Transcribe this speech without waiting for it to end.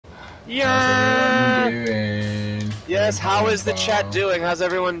How's everyone Yeah. doing? Yes, how is the chat Ball. doing? How's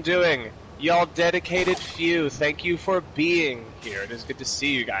everyone doing? Y'all dedicated few, thank you for being here. It is good to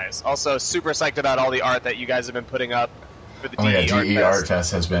see you guys. Also, super psyched about all the art that you guys have been putting up for the Oh my god, DE Art DE Art Fest.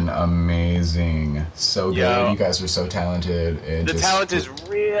 Fest has been amazing. So Yo. good. You guys are so talented. The talent is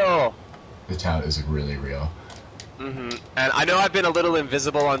real. The talent is really real. And I know I've been a little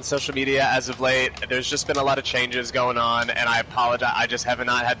invisible on social media as of late. There's just been a lot of changes going on, and I apologize. I just have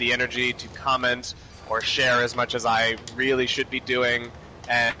not had the energy to comment or share as much as I really should be doing.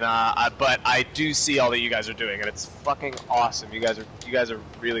 And but I do see all that you guys are doing, and it's fucking awesome. You guys are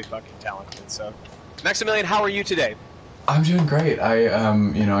really fucking talented. So, Maximilian, how are you today? I'm doing great. I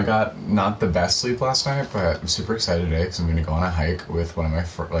got not the best sleep last night, but I'm super excited today because I'm going to go on a hike with one of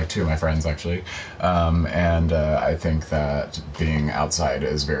my two of my friends actually, and I think that being outside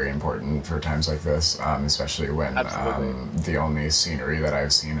is very important for times like this, especially when the only scenery that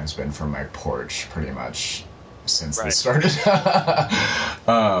I've seen has been from my porch, pretty much. Since this started. You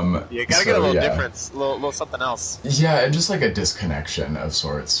gotta get a little difference, a little something else. Yeah, and just like a disconnection of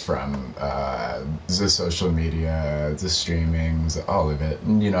sorts from the social media, the streamings, all of it.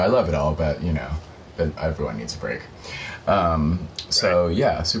 And, I love it all, but, everyone needs a break. So,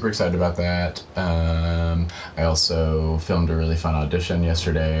 yeah, super excited about that. I also filmed a really fun audition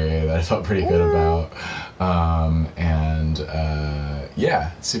yesterday that I felt pretty good about.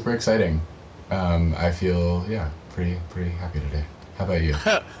 Yeah, super exciting. I feel, pretty happy today. How about you?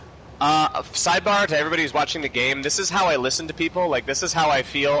 Sidebar to everybody who's watching the game, this is how I listen to people. Like, this is how I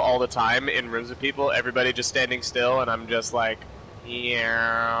feel all the time in rooms with people. Everybody just standing still, and I'm just like,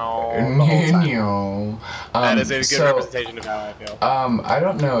 meow, the whole time. That is a good representation of how I feel. I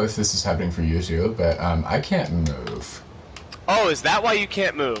don't know if this is happening for you too, but I can't move. Oh, is that why you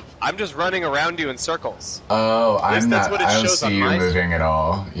can't move? I'm just running around you in circles. Oh, I don't shows see you moving at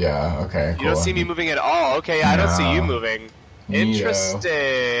all. Yeah, okay, cool. You don't see me moving at all? Okay, I don't see you moving.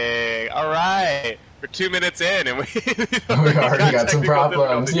 Interesting. Alright. We're 2 minutes in and we already got some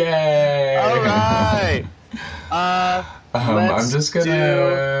problems. Yay! Alright. I'm just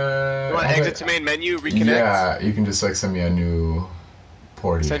gonna... You want to exit to main menu, reconnect? Yeah, you can just send me a new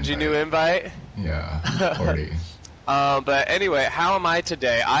porty. Send you a new invite? Yeah, porty. But anyway, how am I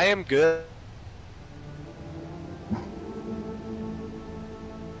today? I am good.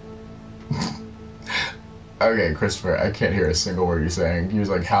 Okay, Christopher, I can't hear a single word you're saying. You was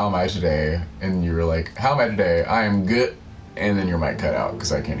like, how am I today? And you were like, how am I today? I am good. And then your mic cut out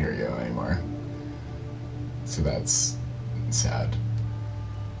because I can't hear you anymore. So that's sad.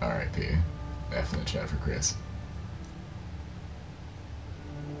 R.I.P. F in the chat for Chris.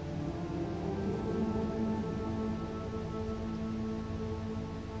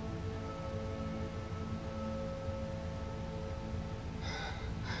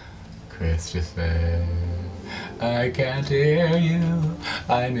 Christopher, I can't hear you.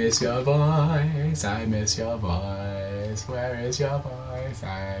 I miss your voice. I miss your voice. Where is your voice?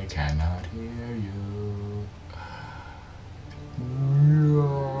 I cannot hear you.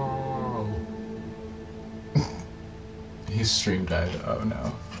 No. His stream died. Oh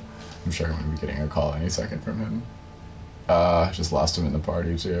no. I'm sure I'm going to be getting a call any second from him. Just lost him in the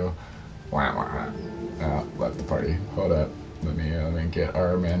party too. Wah, wah. Left the party. Hold up. Let me get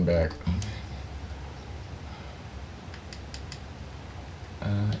our man back.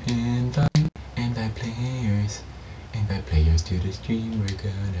 Invite players to the stream. We're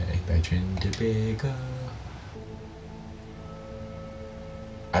gonna invite Trindade.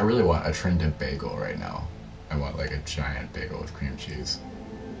 I really want a Trindade bagel right now. I want like a giant bagel with cream cheese.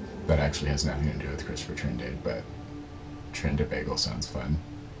 That actually has nothing to do with Christopher Trindade, but Trindade bagel sounds fun.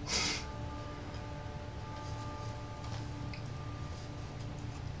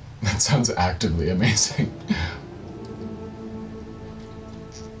 That sounds actively amazing.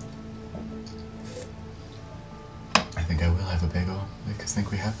 I think I will have a bagel, because I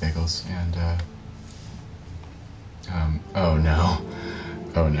think we have bagels, and, oh no.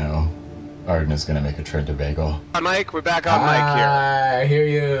 Oh no. Arden is gonna make a Trindade bagel. On mic, we're back on mic here. I hear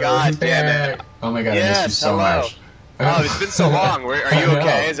you. God damn it. Oh my god, I missed you so much. Oh, it's been so long. Are you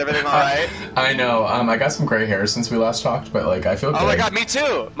okay? Is everything alright? I know. I got some gray hair since we last talked, but like I feel good. Oh my god, me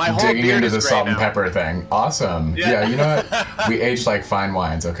too. My whole digging beard into is the gray salt now. and pepper thing. Awesome. Yeah, you know what? We age like fine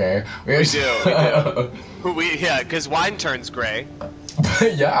wines, okay? We do. Yeah, because wine turns gray.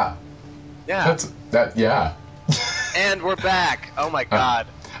 Yeah. Yeah. Yeah. And we're back. Oh my god.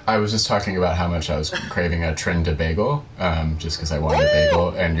 I was just talking about how much I was craving a Trindade bagel, just because I wanted a bagel,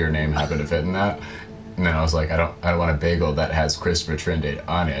 and your name happened to fit in that. And then I was like, I don't want a bagel that has Christopher Trindade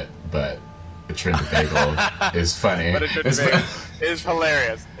on it, but a Trindade bagel is funny. But a Trindade bagel is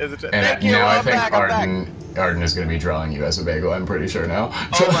hilarious. And now I think Arden is going to be drawing you as a bagel. I'm pretty sure now.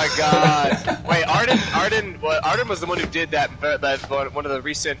 Oh my god! Wait, Arden was the one who did that one of the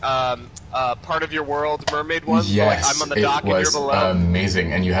recent part of your world mermaid ones. Yes, like, I'm on the dock and you're below. It was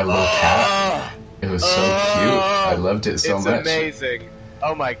amazing, and you had a little cat. It was so cute. I loved it so much. It's amazing.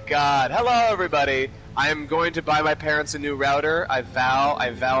 Oh my god! Hello, everybody. I am going to buy my parents a new router. I vow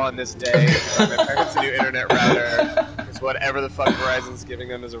on this day to buy my parents a new internet router. Because whatever the fuck Verizon's giving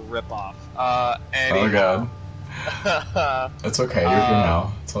them is a ripoff. Oh god. That's okay, you're here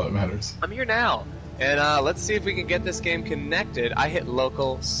now. That's all that matters. I'm here now. And let's see if we can get this game connected. I hit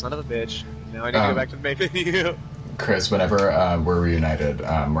local, son of a bitch. Now I need to go back to the main menu. Chris, whenever we're reunited,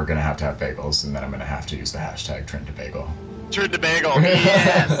 we're going to have bagels, and then I'm going to have to use the hashtag #TrindToBagel. TrindToBagel,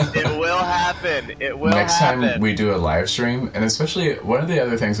 yes! It will happen. It will Next happen. time we do a live stream, and especially one of the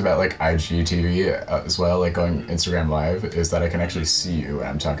other things about like IGTV as well, like going Instagram Live, is that I can actually see you when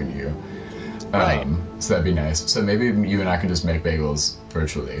I'm talking to you. Right. So that'd be nice. So maybe you and I can just make bagels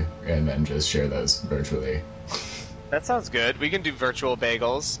virtually, and then just share those virtually. That sounds good. We can do virtual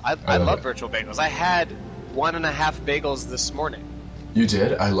bagels. I love virtual bagels. I had 1.5 bagels this morning. You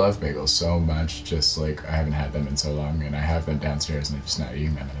did? I love bagels so much. Just like I haven't had them in so long, and I have them downstairs, and I'm just not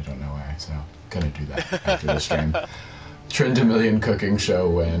eating them, and I don't know why. So gonna do that after the stream. Trindamillion cooking show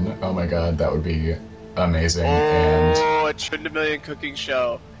win. Oh my god, that would be amazing. Oh, a Trindamillion cooking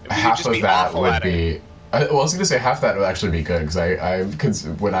show. Half of that would be. I was gonna say half that would actually be good because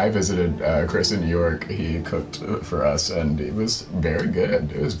when I visited Chris in New York, he cooked for us and it was very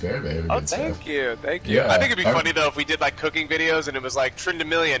good. It was very good. Oh, thank you. Yeah, I think it'd be funny though if we did like cooking videos and it was like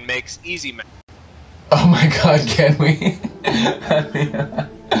Trindamillion makes easy. Oh my god, can we?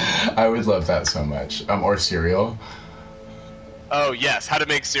 I would love that so much. Or cereal. Oh yes, how to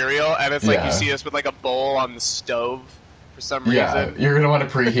make cereal, and it's like you see us with like a bowl on the stove. For some reason. Yeah, you're going to want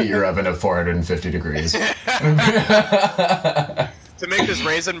to preheat your oven at 450 degrees. To make this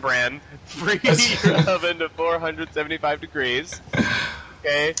raisin bran, preheat your oven to 475 degrees.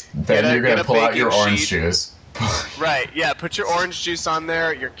 Okay. Then you're going to pull out your orange juice. Right, yeah, put your orange juice on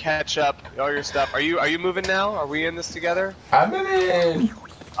there, your ketchup, all your stuff. Are you moving now? Are we in this together? I'm in!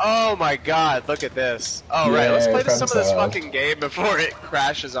 Oh my god, look at this. Oh, right, let's play some of this fucking game before it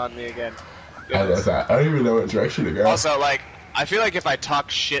crashes on me again. I love that. I don't even know what direction to go. Also, like, I feel like if I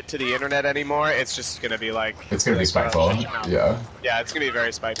talk shit to the internet anymore, it's just gonna be like... It's gonna be spiteful, yeah. Yeah, it's gonna be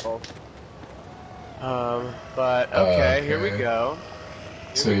very spiteful. But, okay, here we go.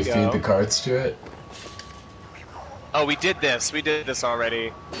 So you feed the carts to it? Oh, we did this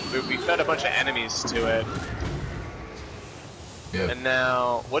already. We fed a bunch of enemies to it. Yep. And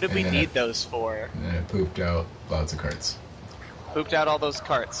now, what did we need those for? And then it pooped out lots of carts. Pooped out all those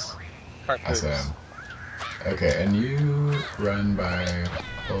carts. Awesome. Okay, and you run by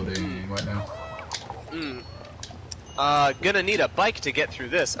holding what now? Gonna need a bike to get through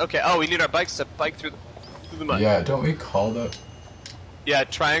this. Okay, we need our bikes to bike through the mud. Yeah, don't we call that? Yeah,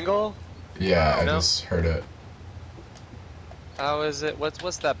 triangle? Yeah, I just heard it. How is it?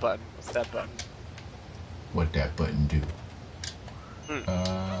 What's that button? What's that button? What that button do?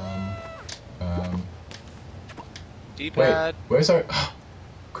 D-pad. Wait, where's our...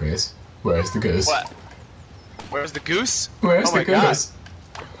 Chris? Where's the goose? What? Where's the goose? Where's the goose?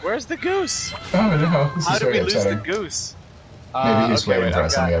 God. Where's the goose? Oh no, this How is did very we lose upsetting. the goose? Maybe he's waiting for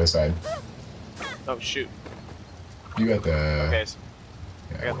us on the other side. Oh shoot. You got the... Okay, so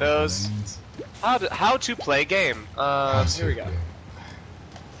I got those. How to play game. Here we go.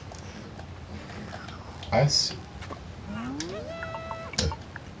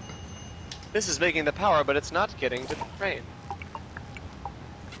 This is making the power, but it's not getting to the train.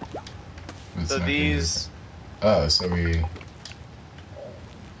 So these... Oh, so we...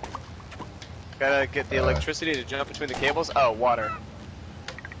 Gotta get the electricity to jump between the cables. Oh, water.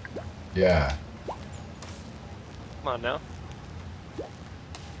 Yeah. Come on now.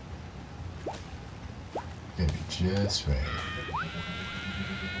 Gonna be just right.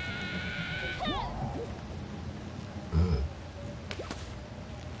 Ugh.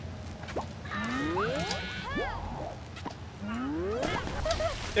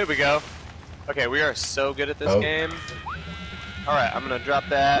 There we go. Okay, we are so good at this game. Alright, I'm gonna drop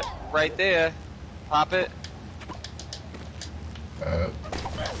that right there. Pop it. There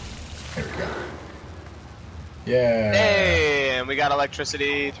we go. Yeah. Hey, and we got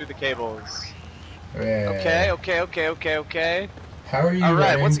electricity through the cables. Hooray. Okay. How are you Alright,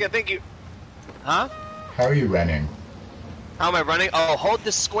 running? once again, thank you. Huh? How are you running? How am I running? Oh, hold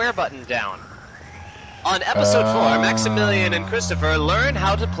the square button down. On episode 4, Maximilian and Christopher learn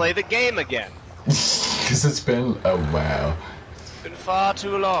how to play the game again. Because it's been a while. Been far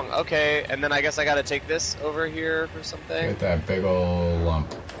too long. Okay, and then I guess I gotta take this over here for something. Get that big ol'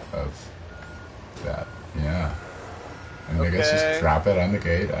 lump of that. Yeah. And I guess just drop it on the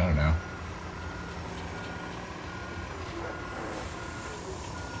gate. I don't know.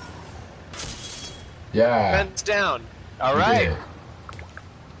 Yeah. Fence down. All right.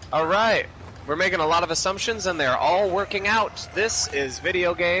 All right. We're making a lot of assumptions, and they're all working out. This is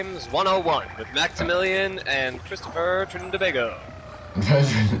Video Games 101 with Maximilian and Christopher Trindade.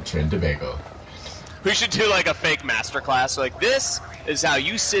 Trindade. We should do like a fake masterclass. Like, this is how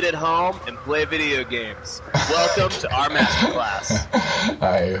you sit at home and play video games. Welcome to our masterclass.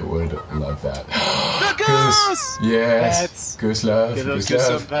 I would love that. The goose! Yes. Pets. Goose love. Give those Goose goose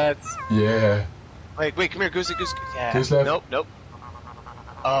love. some pets. Yeah. Wait, come here, goosey goose. Yeah. Goose love. Nope.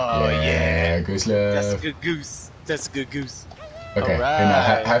 Oh, yeah. Goose love. That's a good goose. That's a good goose. Okay. All right. And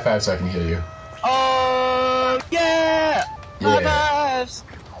now high five so I can hear you. Oh, yeah! High Yeah. fives!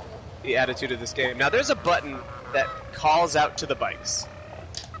 The attitude of this game. Now, there's a button that calls out to the bikes.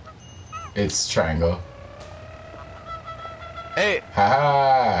 It's triangle. Hey! Ha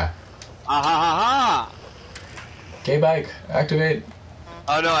ha! Ha ha ha ha! K-bike, activate.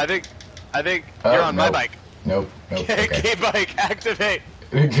 Oh no, I think Oh, you're on my nope. bike. Nope. Okay. K-bike, activate!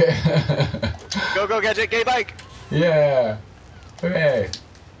 Okay. Go, Gadget, K-bike! Yeah. Hooray.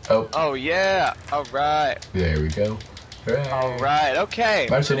 Oh. Oh yeah! Alright. There we go. Hooray. Alright, okay.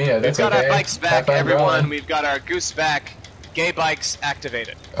 Marsha, We've that's got okay. our bikes back, Have fun, everyone. Ron. We've got our goose back. Gay bikes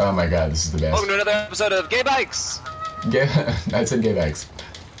activated. Oh my god, this is the best. Welcome to another episode of Gay Bikes! Nights and gay bikes.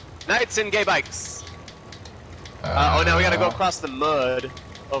 Nights and Gay Bikes. Oh, now we gotta go across the mud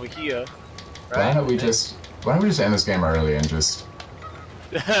over here. Right? Why don't we just end this game early and just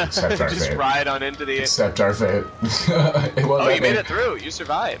accept our Just fate? ride on into the... Accept our fate. It won't Oh, let you me. made it through. You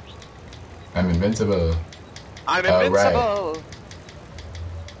survived. I'm invincible. I'm Oh, right. invincible.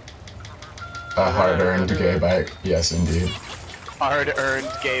 A hard-earned gay bike. Yes, indeed. Hard-earned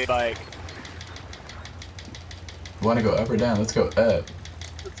gay bike. Want to go up or down? Let's go up.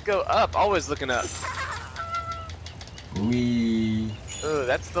 Let's go up. Always looking up. Wee. Ooh,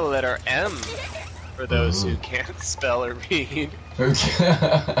 that's the letter M. For those who can't spell or read.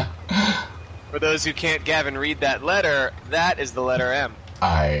 Okay. For those who can't, Gavin, read that letter, that is the letter M.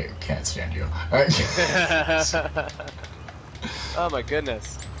 I can't stand you. Oh my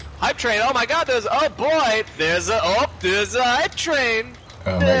goodness. Hype train, oh my god, there's a hype train.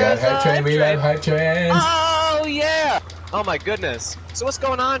 Oh my god, hype train, we love hype trains. Oh yeah. Oh my goodness. So what's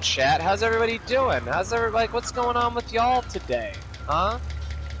going on, chat? How's everybody doing? What's going on with y'all today? Huh?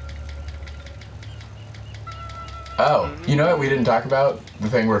 Oh, you know what we didn't talk about? The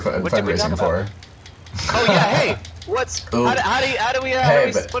thing we're What did we talk fundraising about? for. Oh yeah, hey, what's Ooh. how do we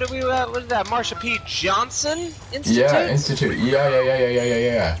Hey, what is that? Marsha P. Johnson Institute? Yeah, Institute.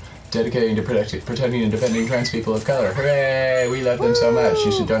 Yeah. Dedicating to protecting and defending trans people of color. Hooray! We love them so much.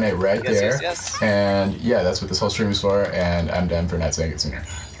 You should donate right there. Yes. And yeah, that's what this whole stream is for. And I'm done for not saying it sooner.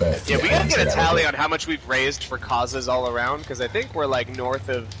 But Yeah, we I gotta didn't get say a that tally real on how much we've raised for causes all around, because I think we're like north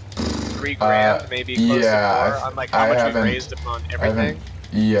of $3,000, maybe close to 4 on like how much we've raised upon everything.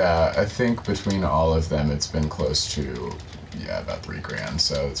 Yeah, I think between all of them, it's been close to about $3,000.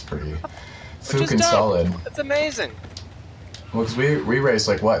 So it's pretty fucking solid. That's amazing. Well, because we raised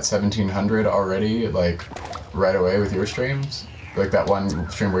like what, 1,700 already, like right away with your streams, like that one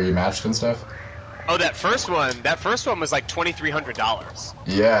stream where you matched and stuff. Oh, that first one was like $2,300.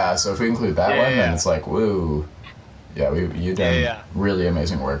 Yeah, so if we include that one, then it's like woo. Yeah, you done really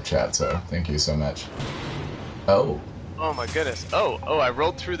amazing work, chat. So thank you so much. Oh. Oh my goodness. Oh, I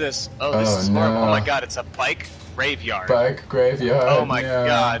rolled through this. Oh, this is horrible. No. Oh my god, it's a bike graveyard. Bike graveyard. Oh my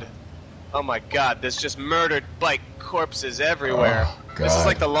god. Oh my god, there's just murdered bike corpses everywhere. Oh, God. This is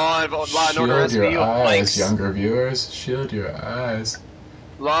like the Law and Order Shield your SVU of eyes, bikes. younger viewers. Shield your eyes.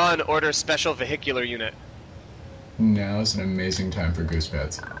 Law and Order Special Vehicular Unit. Now is an amazing time for goose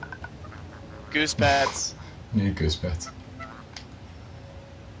pets. Goose pets. Need goose pets.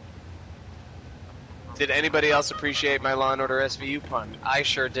 Did anybody else appreciate my Law and Order SVU pun? I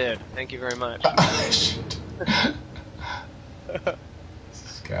sure did. Thank you very much.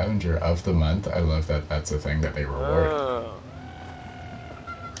 Scavenger of the month. I love that. That's a thing that they reward. Oh.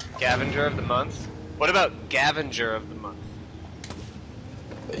 Scavenger of the month? What about Gavenger of the month?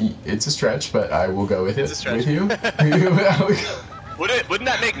 It's a stretch, but I will go with It's it a stretch. with you. Wouldn't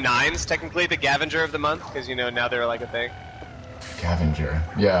that make Nines technically the Gavenger of the month? Because now they're like a thing. Scavenger.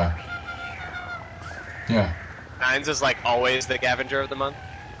 Yeah. Yeah. Nines is like always the Gavenger of the month.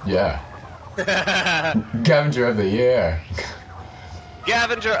 Yeah. Scavenger of the year.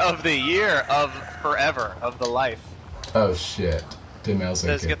 Scavenger of the year, of forever, of the life. Oh shit! Didn't also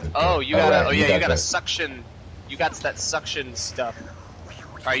Says get get the. oh, you gotta. right, Oh yeah, you gotta the- suction. You got that suction stuff.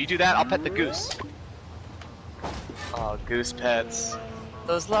 All right, you do that. I'll pet the goose. Oh, goose pets.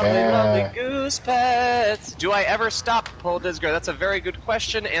 Those lovely, lovely goose pets. Do I ever stop, Paul Disger? That's a very good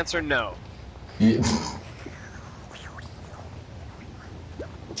question. Answer no. Yeah.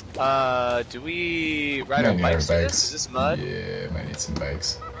 Do we ride our Might need bikes through this? bikes. Is this mud? Yeah, might need some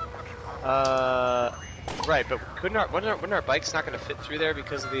bikes. Right, but wouldn't our bikes not gonna fit through there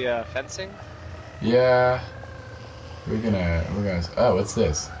because of the fencing? Yeah. We're gonna. Oh, what's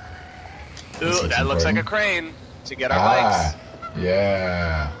this? Ooh, that looks like a crane to get our Ah, bikes.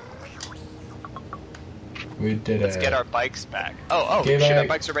 yeah. We did it. Let's get our bikes back. Oh, Gay shit, our bike.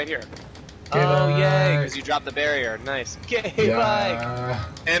 bikes are right here. Gay Oh, yay, bike. because you dropped the barrier. Nice. Gay Yeah. bike.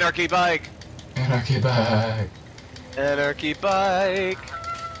 Anarchy bike. Anarchy bike. Anarchy bike.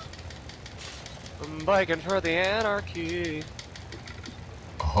 I'm biking for the anarchy.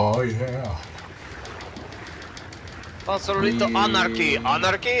 Oh yeah. Pastorito anarchy.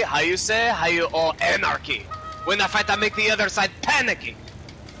 Anarchy, how you say? How you all anarchy? When I fight, I make the other side panicky.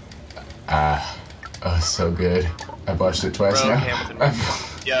 Ah. Oh, so good. I watched it twice Bro, now.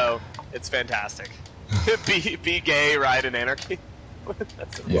 Hamilton. Yo, it's fantastic. be gay, ride in anarchy.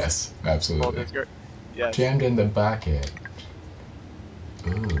 That's so Yes, absolutely. Yes. Jammed in the bucket.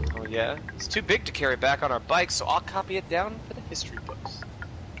 Ooh. Oh yeah? It's too big to carry back on our bikes, so I'll copy it down for the history books.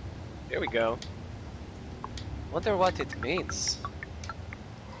 There we go. Wonder what it means.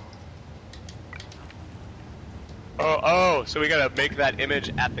 Oh, so we gotta make that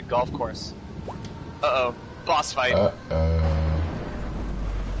image at the golf course. Uh-oh. Boss fight.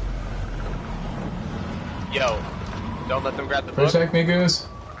 Yo. Don't let them grab the book. Protect me, Goose.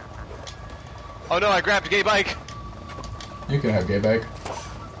 Oh no, I grabbed a gay bike. You can have gay bike.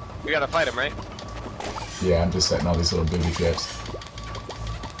 We gotta fight him, right? Yeah, I'm just setting all these little booby traps.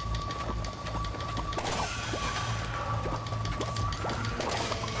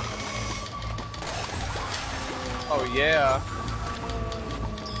 Oh yeah.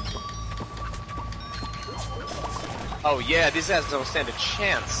 Oh yeah, this has no stand a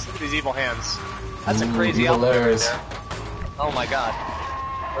chance. Look at these evil hands. That's a crazy evil outfit right layers. there. Oh my god.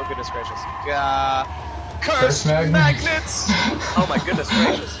 Oh goodness gracious. Curse magnet. magnets! Oh my goodness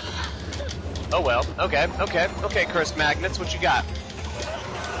gracious. Oh well. Okay, cursed magnets, what you got?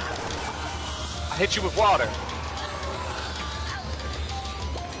 I hit you with water.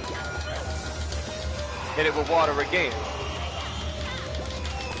 Hit it with water again.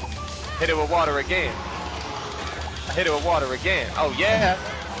 Hit it with water again. I hit it with water again. Oh yeah.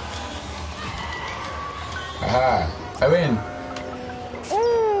 Aha! I win!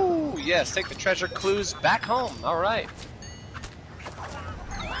 Ooh, yes, take the treasure clues back home. Alright.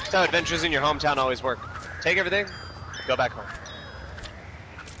 That's how adventures in your hometown always work. Take everything, go back home.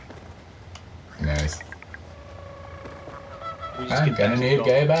 Nice. We just I'm get gonna that need gold.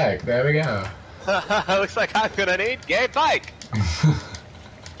 gay bike. There we go. Looks like I'm gonna need gay bike.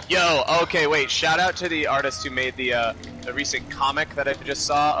 Yo, okay, wait. Shout out to the artist who made the recent comic that I just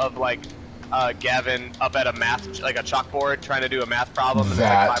saw of like Gavin up at a math like a chalkboard trying to do a math problem. And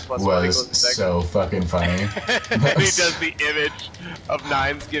That it's like 5 + 1 = was 6. so fucking funny. And he does the image of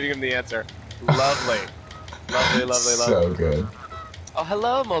nines giving him the answer. Lovely, lovely. So good. Oh,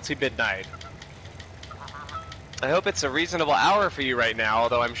 hello, multi-midnight. I hope it's a reasonable hour for you right now,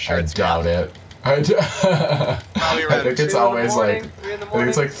 although I'm sure I it's doubt not. it. Probably around I think 2 it's in the always morning, like 3 in the I think morning.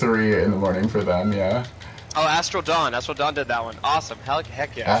 it's like 3 in the morning for them. Yeah. Oh, Astral Dawn. Astral Dawn did that one. Awesome.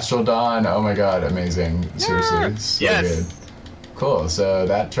 Heck yeah. Astral Dawn. Oh my god, amazing. Seriously, so Yes. good. Cool. So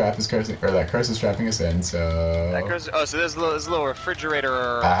that trap is cursing, or that curse is trapping us in. So. That goes, oh, so there's a little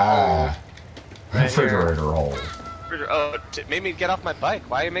refrigerator. Ah. Right Refrigerator hole. Oh, it made me get off my bike.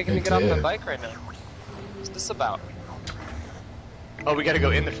 Why are you making me It get off my did. bike right now? What's this about? Oh, we gotta go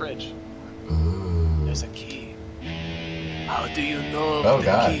in the fridge. Ooh. There's a key. How do you know of Oh, the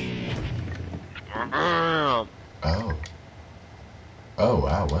God. key? Oh. Oh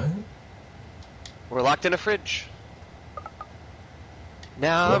wow. What? We're locked in a fridge.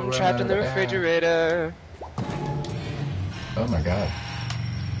 Now We'll I'm run trapped out in the of air. refrigerator. Oh my god.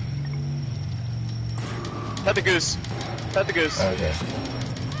 Pet the goose. Pet the goose. Okay.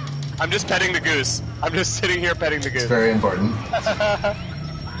 I'm just petting the goose. I'm just sitting here petting the It's goose. very important.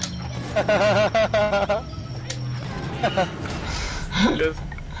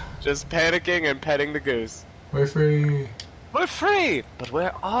 just panicking and petting the goose. We're free. We're free! But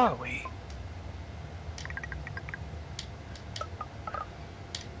where are we?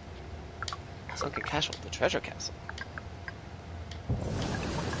 Sunken Castle, the treasure castle.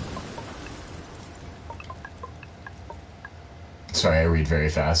 Sorry, I read very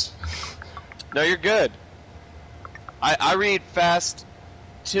fast. No, you're good. I read fast,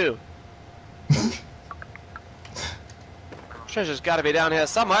 too. Treasure's gotta be down here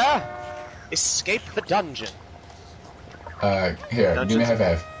somewhere. Escape the dungeon. Here, give me a high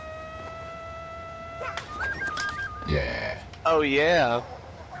five. Yeah. Oh, yeah.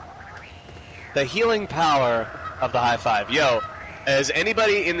 The healing power of the high five. Yo, has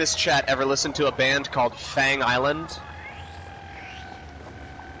anybody in this chat ever listened to a band called Fang Island?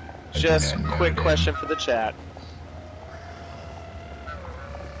 Just quick question for the chat.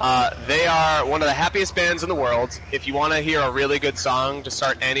 They are one of the happiest bands in the world. If you want to hear a really good song to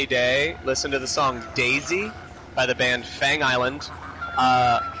start any day, listen to the song Daisy by the band Fang Island.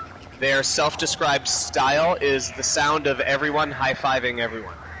 Their self-described style is the sound of everyone high-fiving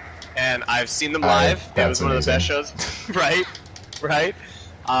everyone. And I've seen them live. It was one of the best shows. Right? Right?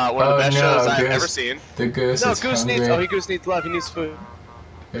 One of the best shows I've ever seen. The goose is Goose hungry. needs... Goose needs love. He needs food.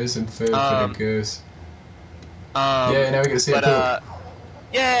 There's some food for the goose. Yeah, now we get to see it poop.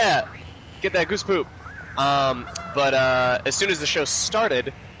 Yeah! Get that goose poop. But as soon as the show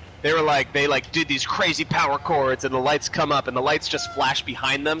started, they did these crazy power chords, and the lights come up, and the lights just flash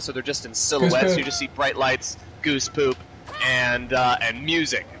behind them, so they're just in silhouettes. So you just see bright lights, goose poop, and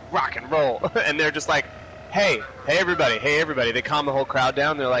music, rock and roll. And they're just like, hey everybody. They calm the whole crowd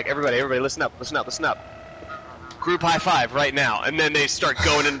down. They're like, everybody, listen up. Group high five right now. And then they start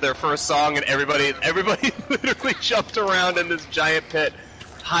going into their first song, and everybody literally jumped around in this giant pit,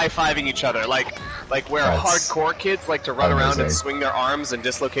 high-fiving each other, like where hardcore kids like to run around and swing their arms and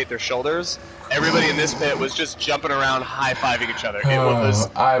dislocate their shoulders. Everybody in this pit was just jumping around, high-fiving each other.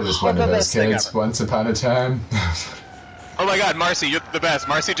 I was one of those kids once upon a time. Oh my god, Marcy, you're the best.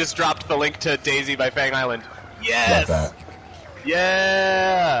 Marcy just dropped the link to Daisy by Fang Island. Yes! Love that.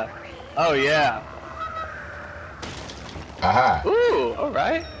 Yeah! Oh yeah. Aha! Ooh,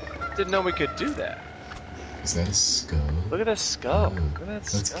 alright. Didn't know we could do that. Is that a skull? Look at that skull. Look at that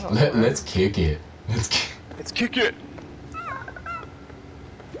skull. Let's kick it. Let's kick it. I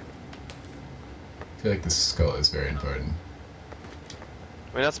feel like the skull is very important.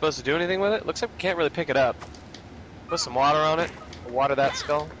 We're not supposed to do anything with it? Looks like we can't really pick it up. Put some water on it. Water that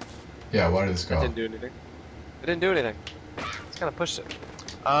skull. Yeah, water the skull. It didn't do anything. It didn't do anything. Just kind of pushed it.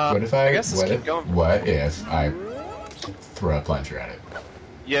 What if I guess let's keep going. What if I throw a plunger at it?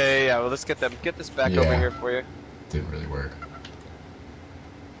 Yeah. Well, let's get this back over here for you. Didn't really work.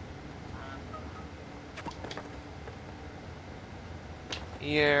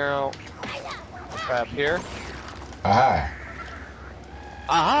 Yeah. Crap here. Aha!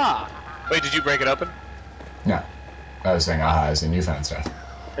 Aha! Wait, did you break it open? No. I was saying aha as in you found stuff.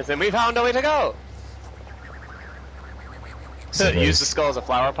 As in we found a way to go! Use the skull as a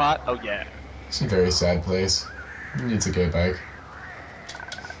flower pot? Oh yeah. It's a very sad place. It needs a gay bike.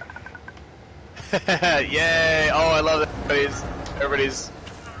 Yay! Oh, I love it. Everybody's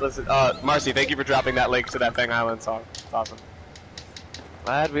listen. Marcy, thank you for dropping that link to that Fang Island song. It's awesome.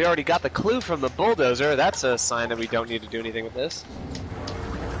 Glad we already got the clue from the bulldozer. That's a sign that we don't need to do anything with this.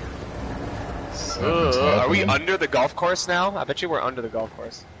 Are we under the golf course now? I bet you we're under the golf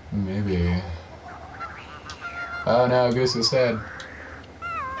course. Maybe. Oh no, Goose is sad.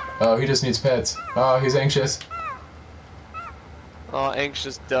 Oh, he just needs pets. Oh, he's anxious. Oh,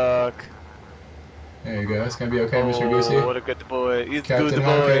 anxious duck. There you go. It's gonna be okay, Mr. Goosey. What a good boy. He's Captain good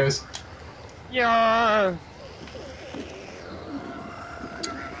boy. Goose. Yeah.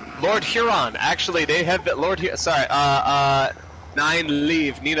 Lord Huron. Actually, they have Lord Huron. Sorry.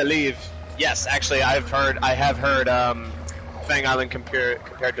 Nina leave. Yes, actually, I have heard Fang Island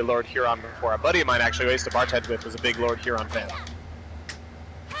compared to Lord Huron before. A buddy of mine, actually, who I used to bartend with, was a big Lord Huron fan.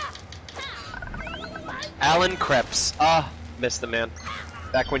 Alan Krebs. Miss the man.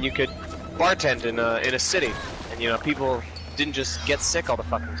 Back when you could bartend in a city, and people didn't just get sick all the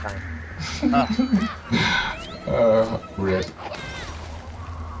fucking time. Rip.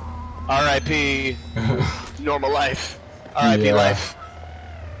 R.I.P. normal life. R.I.P. life.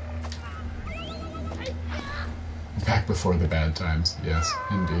 Back before the bad times. Yes,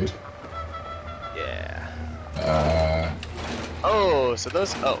 indeed. Yeah. Oh, so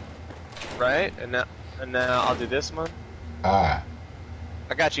those. Oh, right. And now I'll do this one. Ah.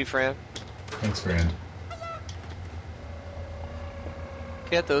 I got you, friend. Thanks, friend.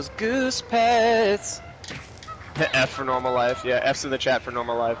 Get those goose pets. F for normal life. Yeah, F's in the chat for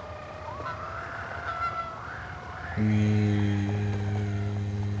normal life.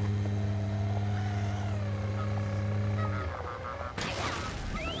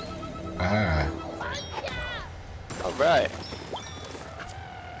 Ah. Alright.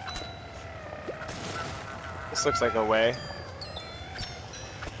 This looks like a way.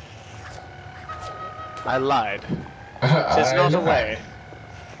 I lied. Tis not a way.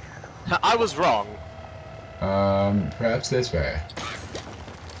 I was wrong. Perhaps this way.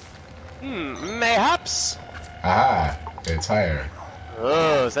 Mayhaps. Ah, it's higher.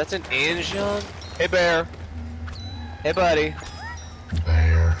 Oh, is that an angel? Hey, bear. Hey, buddy.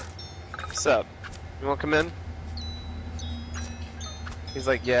 Bear. What's up? You wanna come in? He's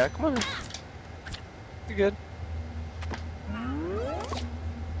like, yeah, come on in. You good?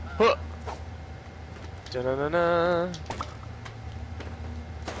 Huh. Da-na-na-na.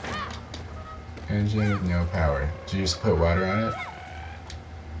 Engine with no power. Did you just put water on it?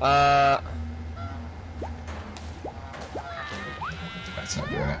 That's not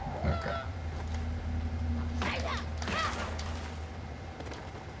doing it. Okay.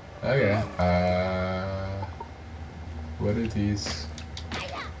 Okay. What are these?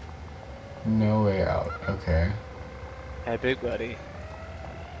 No way out. Okay. Hey, big buddy.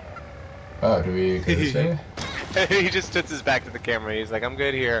 Oh, do we go this way? He just puts his back to the camera. He's like, I'm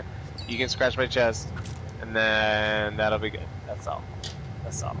good here. You can scratch my chest. And then that'll be good. That's all.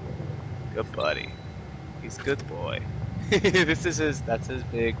 That's all. Good buddy. He's a good boy. That's his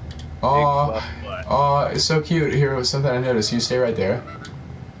big butt. Oh, it's so cute. Here was something I noticed. You stay right there.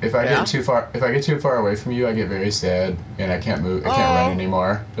 If I get too far away from you, I get very sad and I can't move. I can't run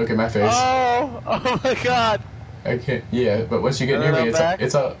anymore. Look at my face. Oh my God. I can't. Yeah, but once you get near me,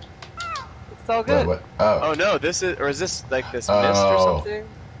 it's all good. What? Oh. Oh no, is this like this mist or something?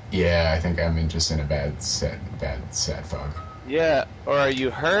 Yeah, I think I'm just in a bad sad fog. Yeah, or are you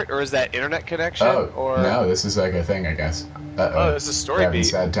hurt, or is that internet connection? Oh, or no, this is like a thing, I guess. Oh, this is a story beat.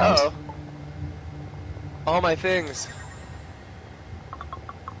 Sad times. Uh-oh. All my things.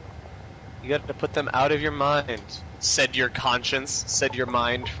 You got to put them out of your mind. Said your conscience. Said your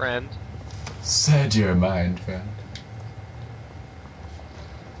mind, friend. Said your mind, friend.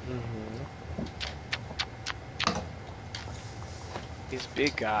 He's a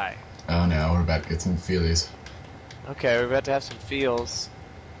big guy. Oh no, we're about to get some feelies. Okay, we're about to have some feels.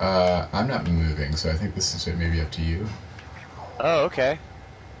 I'm not moving, so I think this is maybe up to you. Oh, okay.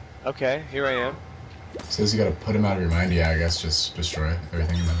 Okay, here I am. Says you gotta put him out of your mind. Yeah, I guess just destroy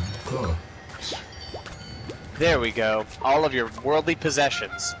everything in the mind. Cool. There we go. All of your worldly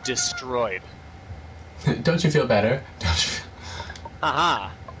possessions destroyed. Don't you feel better? Don't you?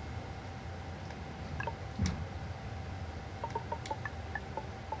 Aha.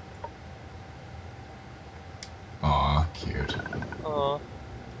 Aw, cute. Aw. I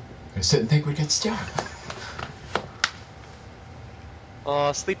just didn't think we'd get stuck.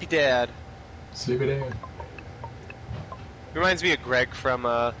 Aw, sleepy dad. Sleepy dad. Reminds me of Greg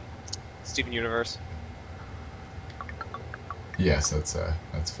from Steven Universe. Yes, that's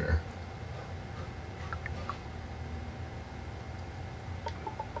fair.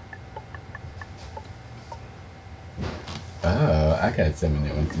 Oh, I got someone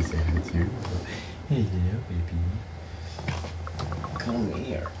that wants to say hi to you. Hello, baby. Come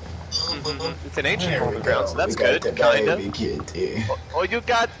here. It's an ancient holding ground, so that's good. Kinda. Kitty. Oh, you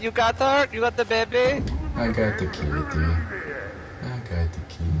got her? You got the baby? I got the kitty. I got the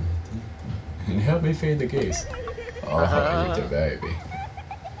kitty. And help me feed the geese. Oh, little baby.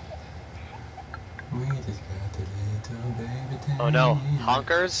 We just got the little baby. Oh no,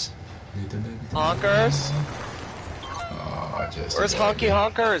 honkers? Honkers? Oh, just. Where's honky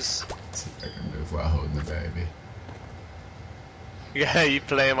honkers? Let's see if I can move while holding the baby. Yeah, you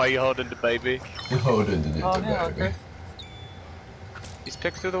playing while you holding the baby? Holding the little baby. Honker. He's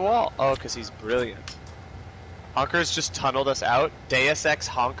picked through the wall. Oh, because he's brilliant. Honkers just tunneled us out. Deus Ex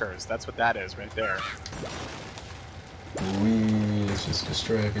Honkers. That's what that is right there. Let's just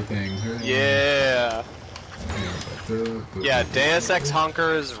destroy everything. Yeah. Yeah, Deus Ex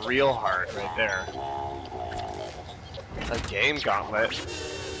Honkers real hard right there. A game gauntlet.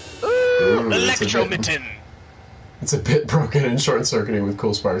 Ooh, Electromitten! It's a bit broken and short-circuiting with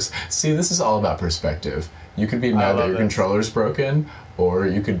cool sparks. See, this is all about perspective. You could be mad that your controller's broken, or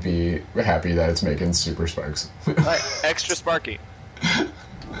you could be happy that it's making super sparks. Extra sparky.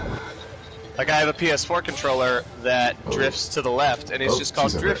 Like I have a PS4 controller that drifts to the left, and it's just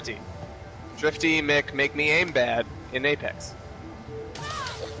called Drifty. Drifty Mick make me aim bad in Apex.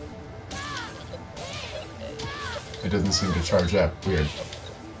 It doesn't seem to charge up. Weird.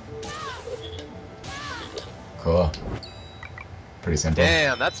 Cool. Pretty simple.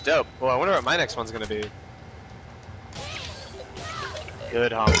 Damn, that's dope. Well, I wonder what my next one's gonna be.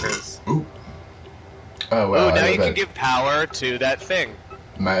 Good honkers. Ooh. Oh well. Ooh, now you can give power to that thing.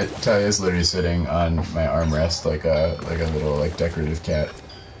 My Talia is literally sitting on my armrest like a little decorative cat.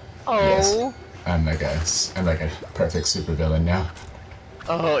 Oh. Yes. I'm like a perfect supervillain now.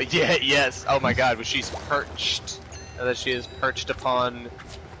 Oh, yeah, yes. Oh my god, but she's perched. Now that she is perched upon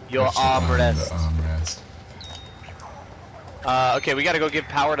your armrest. Okay, we gotta go give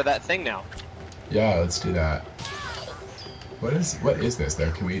power to that thing now. Yeah, let's do that. What is this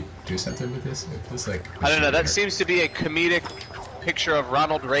though? Can we do something with this? It feels like I don't know, that seems to be a comedic picture of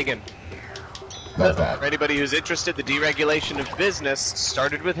Ronald Reagan. Love that. For anybody who's interested, the deregulation of business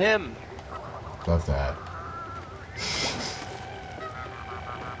started with him. Love that.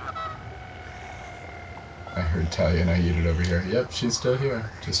 I heard Talia and I eat it over here. Yep, she's still here.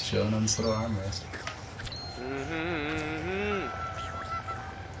 Just chilling on this little armrest.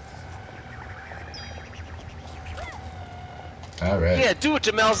 Alright. Yeah, do it,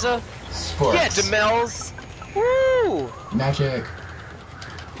 Demelza. Sports. Yeah, Demels. Woo! Magic.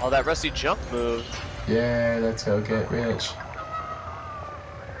 Oh, that rusty jump move. Yeah, let's go get rich.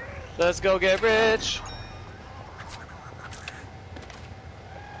 Let's go get rich.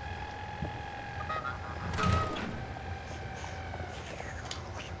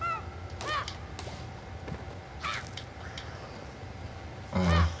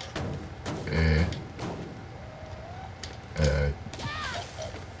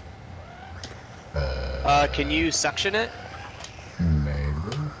 Can you suction it?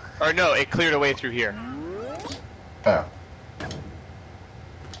 Maybe. Or no, it cleared a way through here. Oh.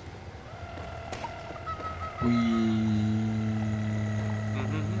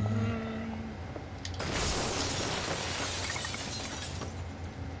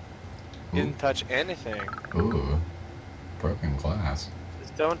 Didn't touch anything. Ooh. Broken glass.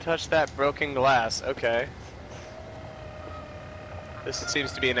 Just don't touch that broken glass. Okay. This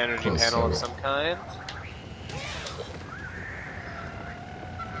seems to be an energy panel of some kind.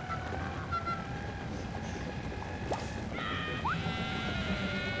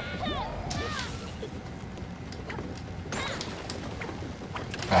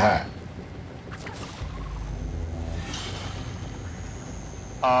 Aha.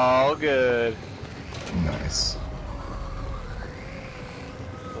 All good. Nice.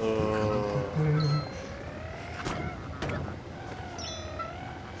 Oh.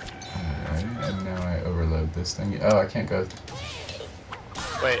 Alright, and now I overload this thing. Oh, I can't go.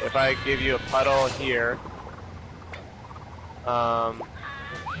 Wait, if I give you a puddle here,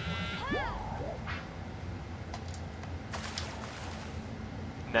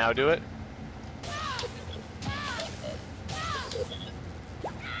 now do it.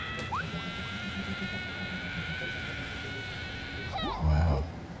 Wow.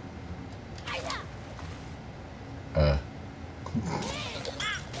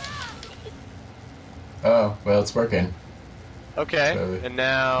 Oh, well, it's working. Okay, So, and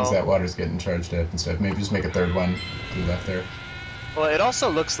now... because that water's getting charged up and stuff. Maybe just make a third one to the left there. Well, it also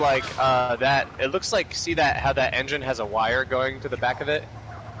looks like it looks like, see that, how that engine has a wire going to the back of it?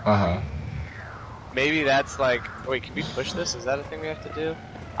 Uh-huh. Maybe that's like, wait, can we push this? Is that a thing we have to do?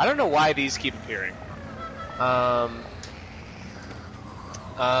 I don't know why these keep appearing.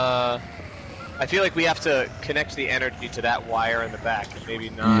 I feel like we have to connect the energy to that wire in the back, and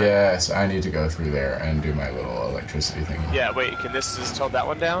maybe not. Yes, I need to go through there and do my little electricity thing. Yeah, wait, can this just hold that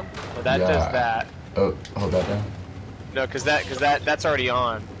one down? Well, that does that. Oh, hold that down. No, because that's already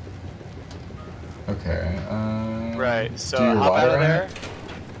on. Okay. Right. So do your hop out water of there.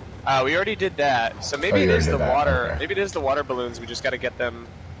 on it? We already did that. So maybe it you is already the did that, water. okay. Maybe it is the water balloons. We just got to get them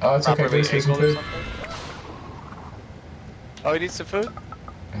Oh, it's okay. properly Please get some angled or food. something. Oh, you need some food?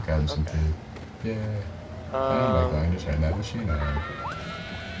 I got him some food. Yeah. I'm going to turn that machine on.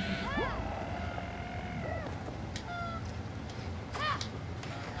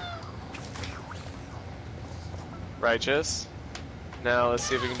 Righteous. Now let's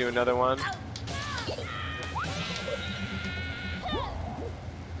see if we can do another one.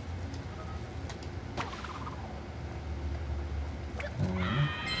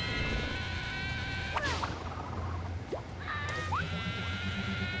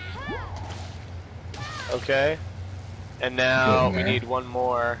 Okay. And now we need one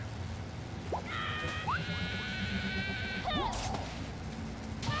more.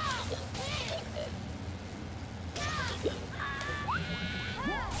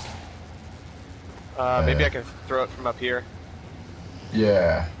 Maybe I can throw it from up here.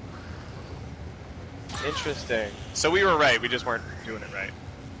 Yeah. Interesting. So we were right, we just weren't doing it right.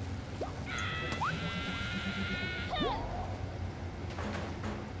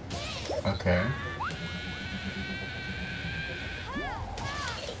 Okay.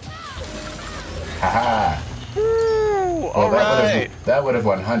 Haha! Woo! Alright! That would have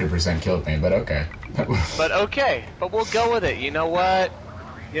 100% killed me, but okay. But okay, but we'll go with it. You know what?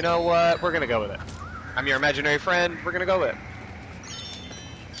 You know what? We're gonna go with it. I'm your imaginary friend, we're gonna go with it.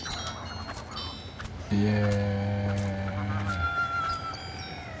 Yeah.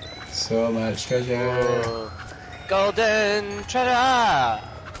 So much treasure. Whoa. Golden treasure!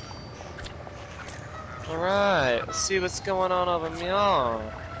 Alright, let's see what's going on over here.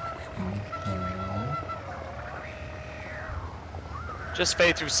 Just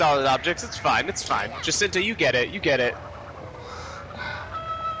fade through solid objects, it's fine, it's fine. Jacinta, you get it, you get it.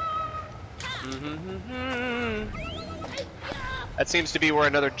 That seems to be where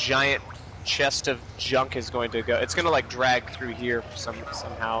another giant chest of junk is going to go. It's going to like drag through here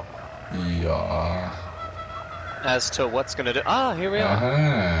somehow. Yeah. As to what's going to do. Ah, here we are.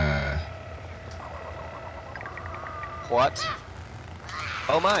 Uh-huh. What?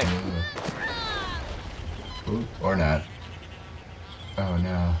 Oh my. Ooh, or not. Oh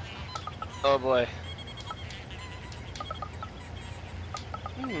no. Oh boy.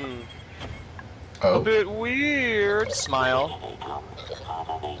 Oh. A bit weird. Smile.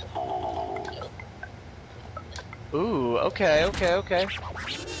 Ooh, okay.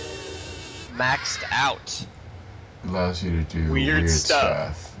 Maxed out. Allows you to do Weird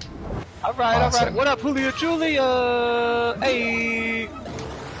stuff. Alright, Awesome. alright. What up, Julia Julia? Hey!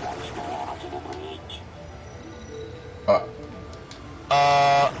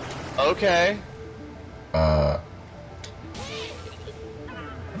 Okay.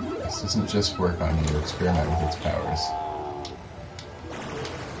 This doesn't just work on you, experiment with its powers.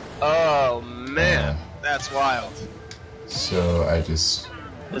 Oh, man. That's wild. So I just...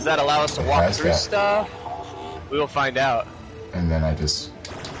 Does that allow us to walk through stuff? We will find out. And then I just...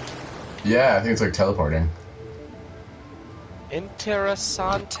 Yeah, I think it's like teleporting.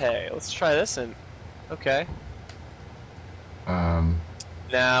 Interessante. Let's try this in. Okay.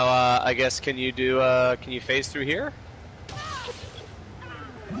 Now, I guess, can you phase through here?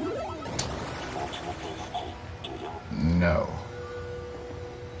 No.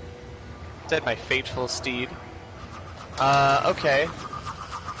 Said my fateful steed. Okay.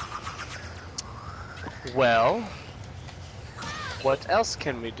 Well, what else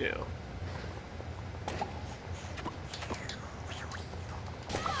can we do?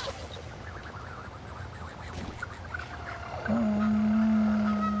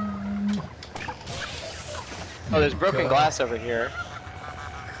 Oh, there's broken glass over here.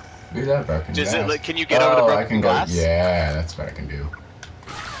 Look at that broken glass. Can you get over the broken glass? Yeah, that's what I can do.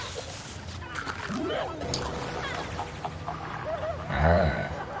 Alright.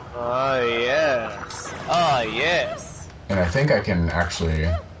 Oh, yes. Oh, yes. And I think I can actually...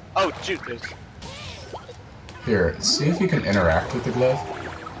 Oh, shoot, there's... Here, see if you can interact with the glove.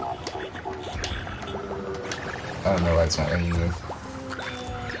 I don't know why it's not letting you move.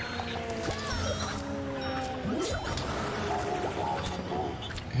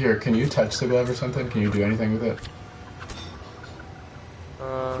 Here, can you touch the glove or something? Can you do anything with it?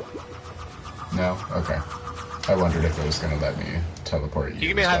 No? Okay. I wondered if it was going to let me teleport you. Can you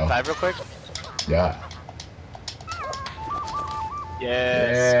give me a high five real quick? Yeah.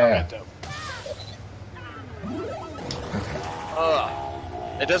 Yes. Yeah. Okay, dope.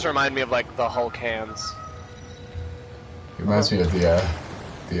 Okay. It does remind me of like the Hulk hands. It reminds me of the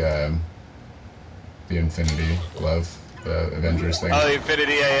Infinity glove, the Avengers thing. Oh, the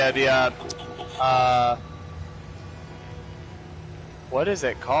Infinity, what is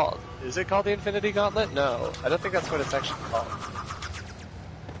it called? Is it called the Infinity Gauntlet? No, I don't think that's what it's actually called.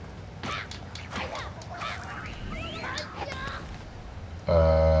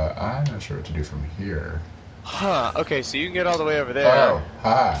 I'm not sure what to do from here. Huh, okay, so you can get all the way over there. Oh,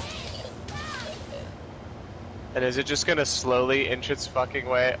 hi. And is it just gonna slowly inch its fucking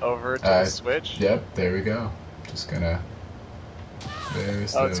way over to the switch? Yep, there we go. Just gonna... Very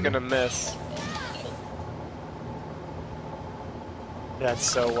slowly. Oh, it's gonna miss. That's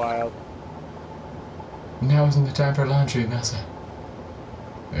so wild. Now isn't the time for laundry, Massa.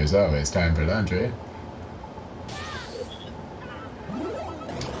 There's always time for laundry.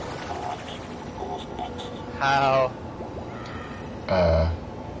 How? I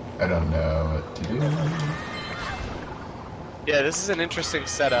don't know what to do. Yeah, this is an interesting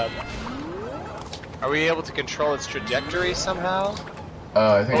setup. Are we able to control its trajectory somehow?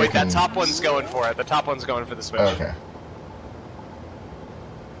 I think oh wait, that top one's going for it. The top one's going for the switch. Okay.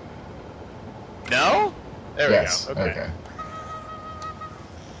 No? There we go. Okay.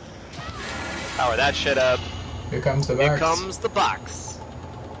 Power that shit up. Here comes the box. Here comes the box.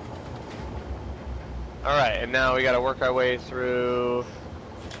 Alright, and now we gotta work our way through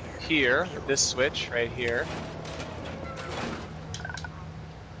here, this switch right here.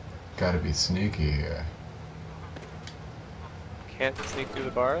 Gotta be sneaky here. Can't sneak through the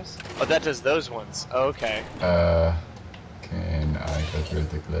bars? Oh, that does those ones. Oh, okay. Can I go through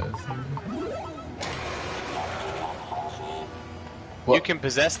the glove? What? You can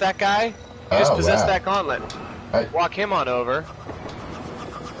possess that guy. You just Oh, possess wow. that gauntlet. Walk him on over.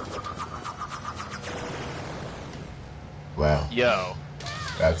 Wow. Yo.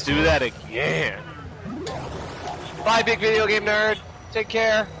 That's Do cool. that again. Bye, big video game nerd. Take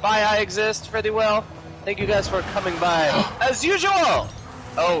care. Bye, I exist. Freddy Well. Thank you guys for coming by. As usual!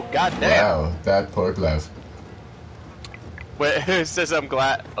 Oh, goddamn. Wow, that poor glove. Wait, it says I'm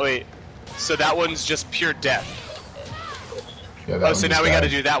glad. Oh, wait. So that one's just pure death. Yeah, that Oh, so one now just we gotta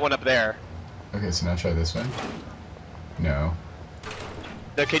died. do that one up there. Okay, so now try this one. No.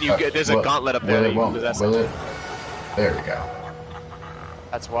 Now, can you get, there's a gauntlet up there Will that it you can won't? possess. Will it? There we go.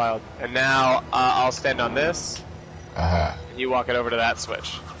 That's wild. And now I'll stand on this, Aha. and you walk it over to that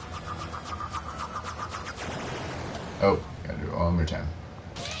switch. Oh, gotta do it one more time.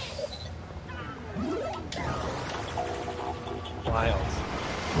 Wild.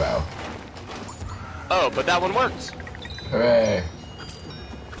 Wow. Oh, but that one works. Hooray.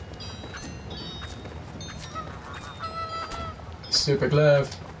 Super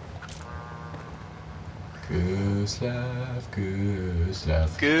glove. Goose love, goose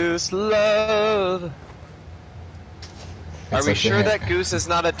love. Goose love. Are It's we like sure the that goose is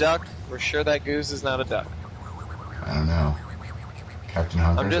not a duck? We're sure that goose is not a duck. I don't know. Captain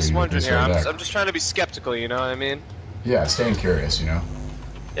Honker. I'm just wondering here. I'm just trying to be skeptical, you know what I mean? Yeah, staying curious, you know?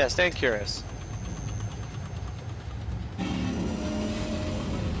 Yeah, staying curious.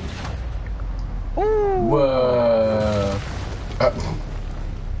 Whoa.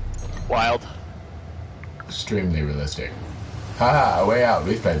 Wild. Extremely realistic. Haha, a way out.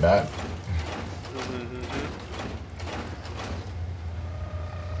 We've played that.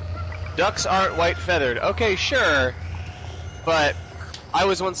 Ducks aren't white feathered. Okay, sure. But I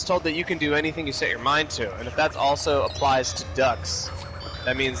was once told that you can do anything you set your mind to. And if that also applies to ducks,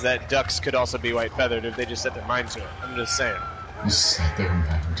 that means that ducks could also be white feathered if they just set their mind to it. I'm just saying. You set their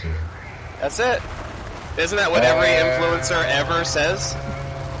mind to it. That's it. Isn't that what every influencer ever says?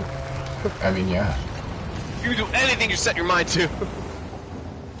 I mean, yeah. You can do anything you set your mind to.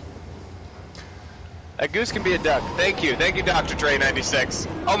 A goose can be a duck. Thank you, Dr. Dre 96.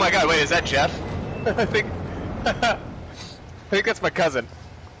 Oh my God, wait, is that Jeff? I think that's my cousin.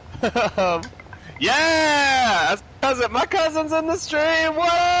 Yeah, that's my cousin. My cousin's in the stream.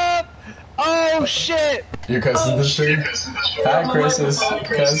 What up? Oh shit! Your cousin's in the stream? Hi, Chris's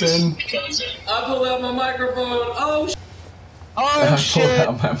cousin. I pulled out my microphone. Oh shit! Oh shit!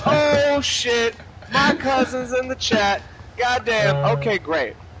 Oh shit! My cousin's in the chat. Goddamn. Okay,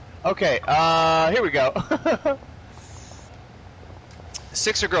 great. Okay, here we go.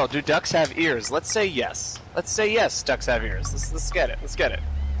 Sixer girl, do ducks have ears? Let's say yes. Let's say yes, ducks have ears. Let's get it. Let's get it.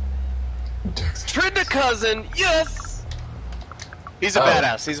 Trindade cousin, yes! He's a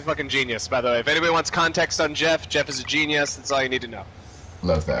badass. He's a fucking genius, by the way. If anybody wants context on Jeff, Jeff is a genius. That's all you need to know.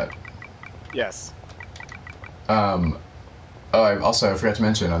 Love that. Yes. Oh, I forgot to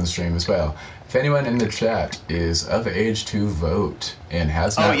mention on the stream as well. If anyone in the chat is of age to vote and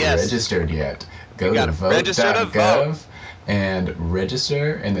has not registered yet, go to vote.gov and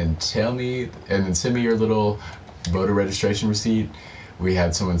register, and then send me your little voter registration receipt. We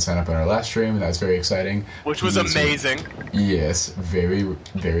had someone sign up on our last stream, and that's very exciting. Which was amazing. Yes, very,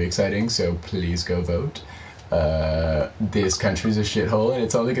 very exciting. So please go vote. This country's a shithole, and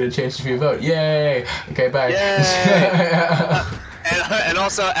it's only going to change if you vote. Yay! Okay, bye. Yay! And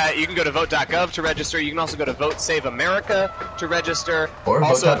also, you can go to vote.gov to register. You can also go to Vote Save America to register. Or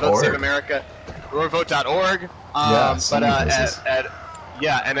also vote.org. Vote Save America. Or vote.org. And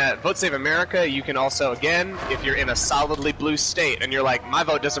at Vote Save America, you can also, again, if you're in a solidly blue state and you're like, my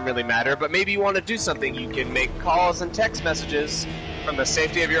vote doesn't really matter, but maybe you want to do something, you can make calls and text messages from the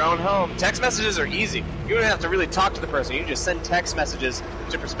safety of your own home. Text messages are easy. You don't have to really talk to the person. You just send text messages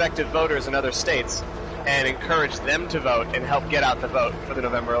to prospective voters in other states and encourage them to vote and help get out the vote for the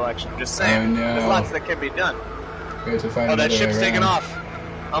November election. I'm just saying, Oh, no. there's lots that can be done. We have to find Oh, that another ship's way taking around. off.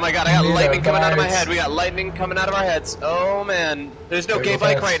 Oh my God, I got lightning coming out of my head. We got lightning coming out of our heads. Oh man, there's no gay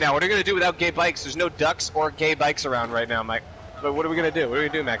bike right now. What are we gonna do without gay bikes? There's no ducks or gay bikes around right now, Mike. But what are we gonna do? What are we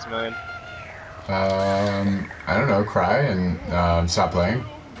gonna do, Maximilian? I don't know, cry and stop playing.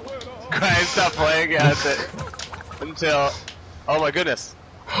 Cry and stop playing, yeah, that's it. Until, oh my goodness.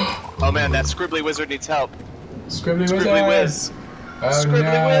 Oh man, that scribbly wizard needs help. Scribbly Scribbly whiz. Oh, Scribbly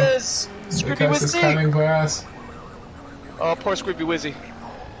no. whiz. The Scribbly curse is whizzy. coming for us. Oh, poor Scribbly wizzy.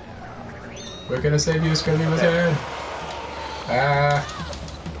 We're gonna save you, Scribbly Wizard.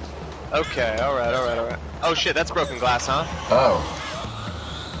 Okay, alright. Oh shit, that's broken glass, huh? Oh.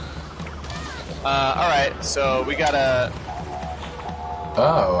 Alright, so we gotta...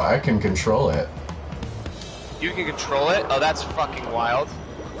 Oh, I can control it. You can control it? Oh, that's fucking wild.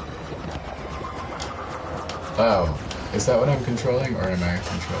 Oh, is that what I'm controlling, or am I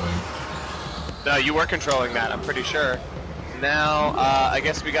controlling? No, you were controlling that, I'm pretty sure. Now, I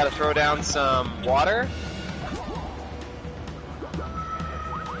guess we gotta throw down some water.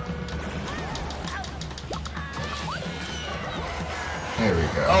 There we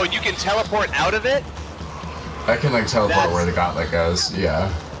go. Oh, and you can teleport out of it? I can like teleport where the gauntlet goes,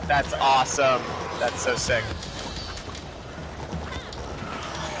 yeah. That's awesome. That's so sick.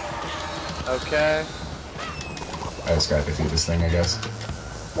 Okay. I just gotta defeat this thing, I guess.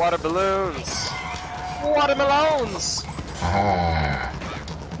 Water balloons. Watermelons. Aha!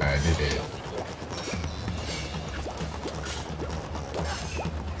 I did it.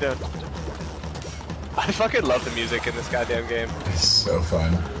 Dude. I fucking love the music in this goddamn game. It's so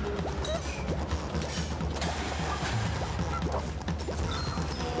fun.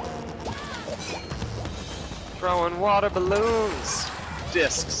 Throwing water balloons.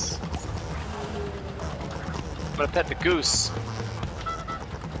 Discs. I'm gonna pet the goose.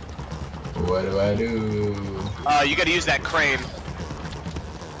 What do I do? You gotta use that crane.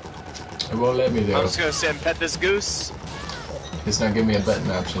 It won't let me I'm though. just gonna sit and pet this goose. It's not giving me a button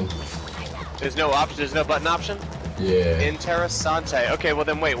option. There's no option. There's no button option. Yeah. Interessante. Okay, well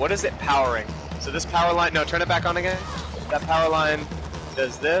then wait. What is it powering? So this power line. No, turn it back on again. That power line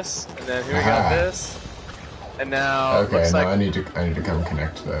does this, and then here we got this, and now Okay, looks now like I need to come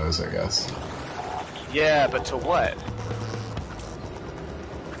connect those, I guess. yeah, but to what?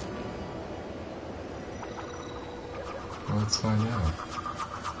 Well, let's find out.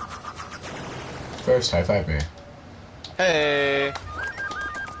 First, high five me. Hey,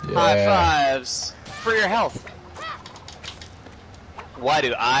 Yeah. high fives for your health. Why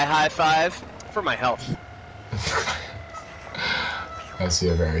do I high five? For my health. I see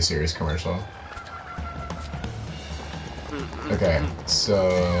a very serious commercial. Okay, so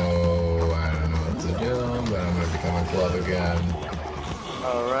I don't know what to do, but I'm gonna become a glove again.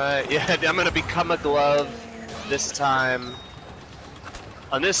 Alright, yeah, I'm gonna become a glove this time.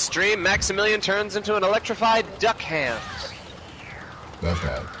 On this stream, Maximilian turns into an electrified duck hand. Love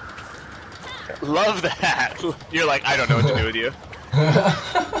that. Love that! You're like, I don't know what to do with you.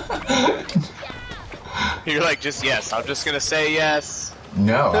 You're like, just yes, I'm just gonna say yes.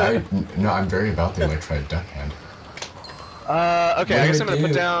 No, I'm very about the electrified duck hand. Okay, I guess I'm gonna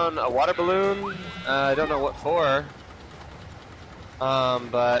put down a water balloon. I don't know what for.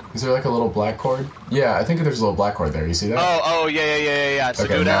 But... Is there like a little black cord? Yeah, I think there's a little black cord there. You see that? Oh, yeah. So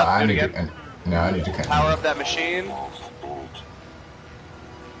okay, do it now out. I Do it need again. now I need to Power up that machine.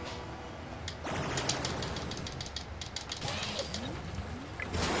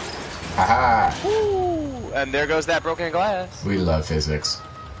 Aha! Woo! And there goes that broken glass. We love physics.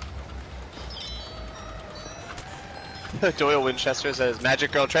 Doyle Winchester says,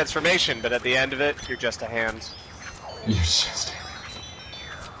 Magic Girl transformation, but at the end of it, you're just a hand. You're just...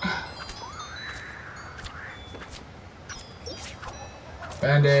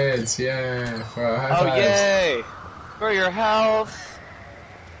 Band-aids, yeah, for our high Oh, fives. yay! For your health.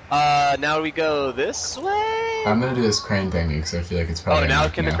 Now we go this way? I'm gonna do this crane thingy because I feel like it's probably... Oh, now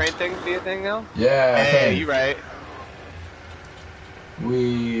can the crane thing be a thing now? Yeah, Hey, you right.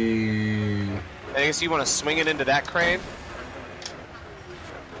 I guess you want to swing it into that crane?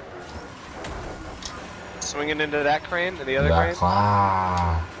 Swing it into that crane and the other crane?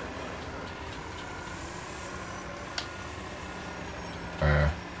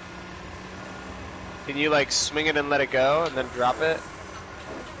 Can you like swing it and let it go and then drop it?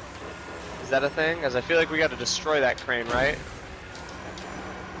 Is that a thing? As I feel like we got to destroy that crane, right?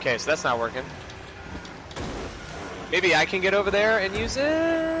 Okay, so that's not working. Maybe I can get over there and use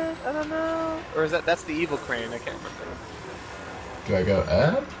it? I don't know. Or is that's the evil crane? I can't remember. Do I go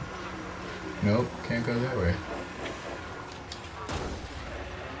up? Nope, can't go that way.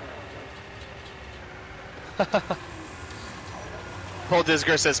 Paul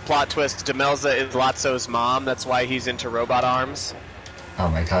Disger says plot twist, Demelza is Lotso's mom, that's why he's into robot arms. Oh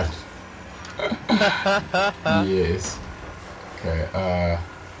my god. Yes. Okay,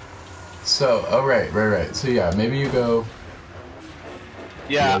 so, oh right. So yeah, maybe you go...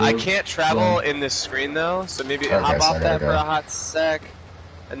 Yeah, I can't travel in this screen though, so maybe hop off that for a hot sec,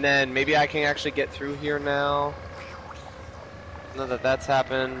 and then maybe I can actually get through here now. Now that that's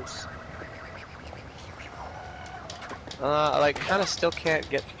happened. I like kind of still can't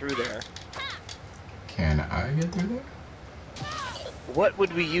get through there. Can I get through there? What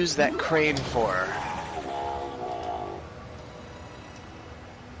would we use that crane for?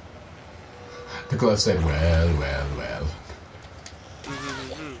 The glove said, well.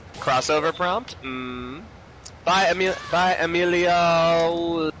 Crossover prompt? Bye,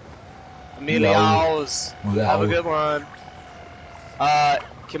 Emilio. Emilios. Hello. Have a good one.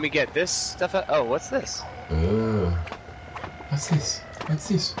 Can we get this stuff out? Oh, what's this? What's this? What's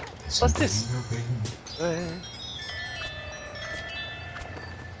this? What's this?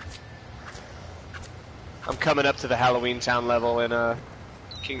 I'm coming up to the Halloween Town level in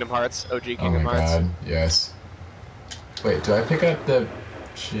Kingdom Hearts, OG Kingdom Hearts. Oh my god, yes. Wait, do I pick up the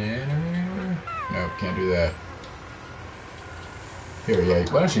generator? Nope, can't do that. Here, yeah,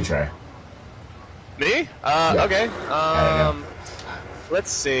 why don't you try? Me? Yeah. Okay. I don't know.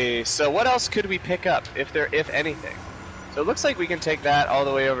 Let's see. So what else could we pick up, if anything? So it looks like we can take that all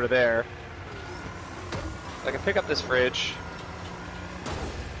the way over to there. I can pick up this fridge.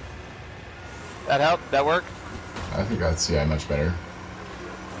 That help? That work? I think that's, yeah, much better.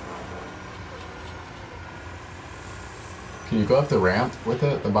 Can you go up the ramp with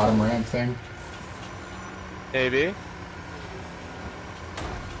it? The bottom ramp thing? Maybe.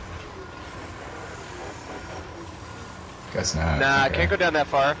 Guess not. Nah, okay. I can't go down that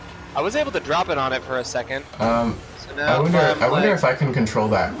far. I was able to drop it on it for a second. So now I wonder if I can control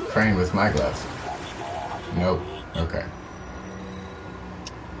that crane with my glove. Nope. Okay.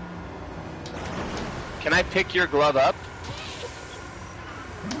 Can I pick your glove up?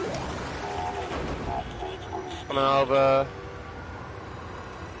 Coming over.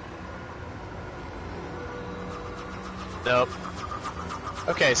 Nope.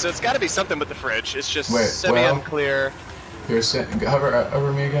 Okay, so it's got to be something with the fridge. It's just semi-unclear. Here, hover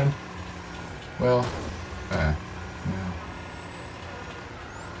over me again. Well, no.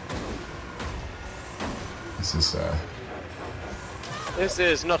 This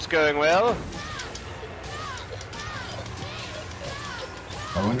is not going well.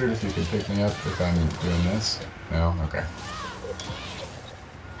 I wondered if you could pick me up if I'm doing this. No? Okay.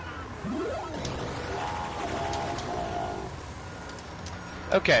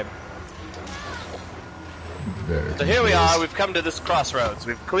 Okay. So here we are, we've come to this crossroads.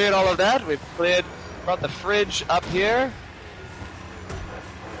 We've cleared all of that, brought the fridge up here.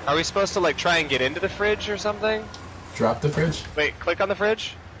 Are we supposed to like try and get into the fridge or something? Drop the fridge? Wait, click on the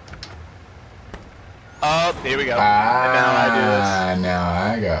fridge. Oh, here we go. Ah, and now I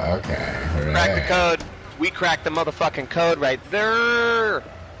do this. Now I go, okay. Hooray. Crack the code. We cracked the motherfucking code right there.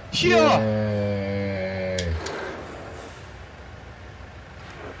 Yay.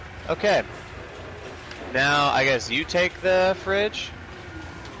 Okay. Now, I guess you take the fridge.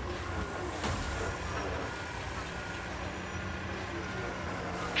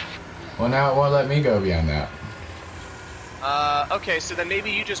 Well, now it won't let me go beyond that. Okay, so then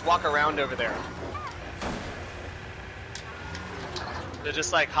maybe you just walk around over there. So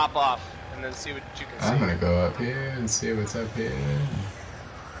just like hop off and then see what you can see. I'm gonna go up here and see what's up here.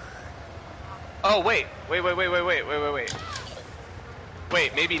 Oh, wait,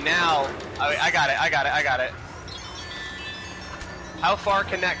 maybe now. I got it. How far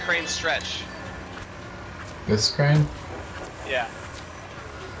can that crane stretch? This crane? Yeah.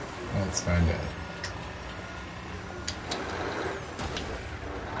 Let's find out.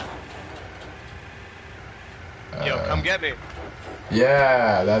 Yo, come get me.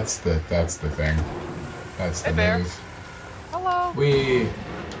 Yeah, that's the thing. That's the Hey, Bear. move. Hello.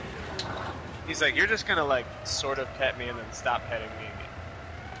 He's like, you're just gonna like sort of pet me and then stop petting me.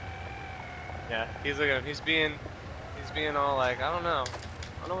 Yeah, he's looking at him. He's being all like, I don't know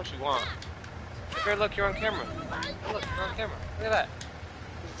what you want. Here, look, you're on camera. Look, you're on camera. Look at that.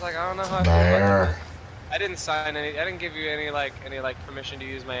 He's like, I don't know how I feel about this. I didn't sign any. I didn't give you any permission to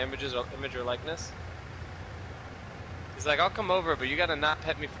use my image or likeness. He's like, I'll come over, but you gotta not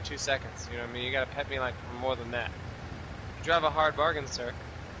pet me for 2 seconds. You know what I mean? You gotta pet me like for more than that. You drive a hard bargain, sir.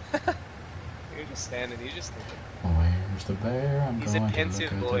 You're just standing. You just thinking. Where's the bear? He's a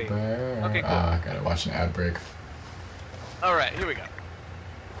pensive boy. Okay, cool. I gotta watch an ad break. Alright, here we go.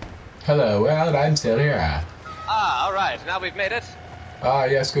 Hello, well, I'm still here. Ah, alright, now we've made it.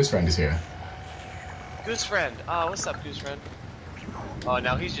 Yes, Goose Friend is here. Goose Friend. Oh, what's up, Goose Friend? Oh,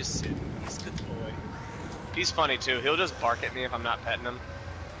 now he's just sitting. He's a good boy. He's funny, too. He'll just bark at me if I'm not petting him.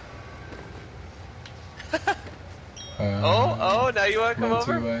 Oh, now you want to come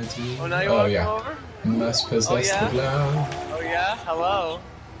over? Oh, now you want to come over? Must possess the glove. Oh, yeah? Hello?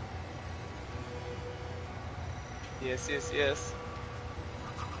 Yes.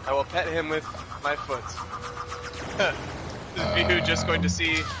 I will pet him with my foot. This is you just going to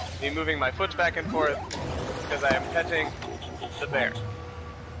see me moving my foot back and forth because I am petting the bear.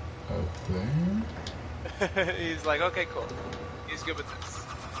 Up there? He's like, okay, cool. He's good with this.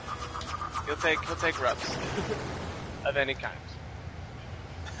 He'll take rubs of any kind.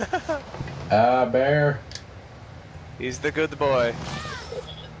 Bear. He's the good boy.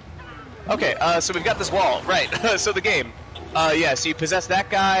 Okay, so we've got this wall. Right, so the game. Yeah, so you possess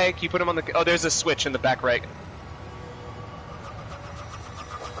that guy. Can you put him on the... Oh, there's a switch in the back right.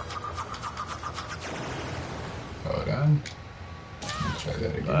 Hold on. Try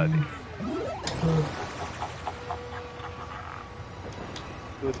that again.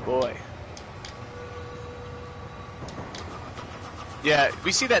 Good boy. Yeah,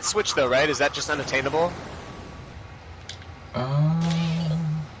 we see that switch though, right? Is that just unattainable?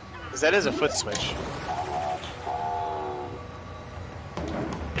 Because that is a foot switch.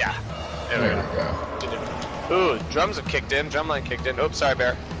 Yeah. There we go. Ooh, drums have kicked in. Drumline kicked in. Oops, sorry,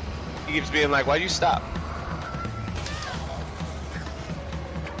 Bear. He keeps being like, why'd you stop?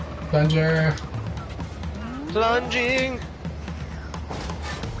 Plunger. Plunging.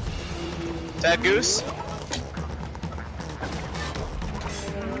 Is that Goose?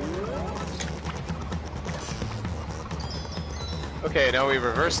 Okay, now we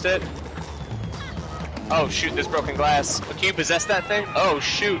reversed it. Oh shoot, there's broken glass. Can you possess that thing? Oh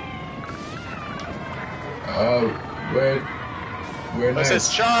shoot. Oh, we're It knights.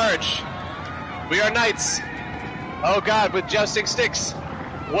 says charge! We are knights! Oh god, with jousting sticks!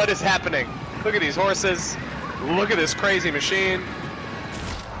 What is happening? Look at these horses. Look at this crazy machine.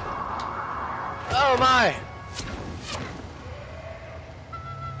 Oh my!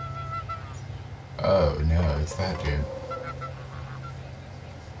 Oh no, it's that dude.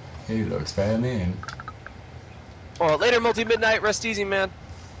 He looks very mean. Well, later, multi-midnight. Rest easy, man.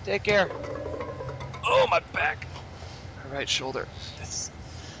 Take care. Oh, my back. My right shoulder. It's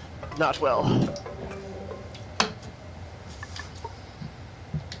not well.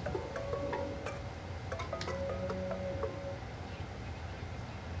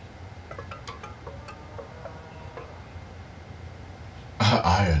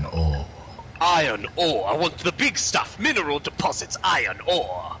 Iron ore. Iron ore. I want the big stuff. Mineral deposits. Iron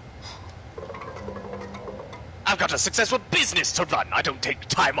ore. I've got a successful business to run. I don't take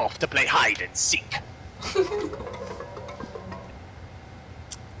time off to play hide and seek.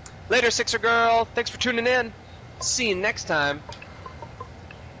 Later, Sixer Girl. Thanks for tuning in. See you next time.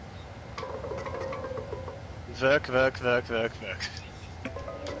 Vuk, vuk, vuk, vuk, vuk.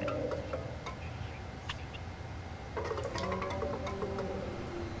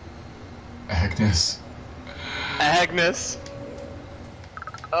 Agnes. Agnes.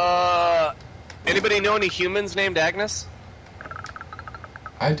 Anybody know any humans named Agnes?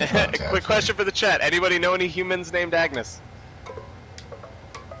 I did not Quick question for the chat. Anybody know any humans named Agnes?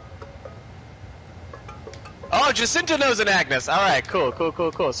 Oh, Jacinta knows an Agnes. Alright, cool, cool,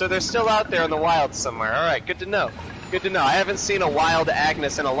 cool, cool. So they're still out there in the wild somewhere. Alright, good to know. Good to know. I haven't seen a wild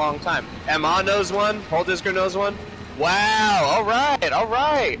Agnes in a long time. Emma knows one. Holdisker knows one. Wow, alright,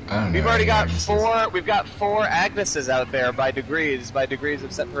 alright. We've already got we've got 4 Agneses out there by degrees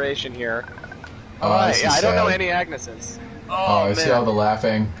of separation here. Alright, yeah, I don't know any Agneses. Oh, I see all the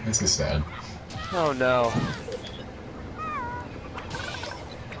laughing. This is sad. Oh no.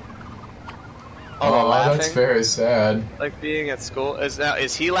 Oh, that's very sad. Like being at school.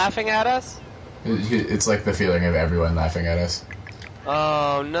 Is he laughing at us? It's like the feeling of everyone laughing at us.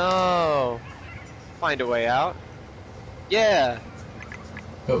 Oh no. Find a way out. Yeah.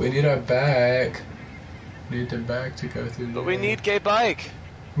 But we need our bike. Need the bike to go through. But we need gay bike.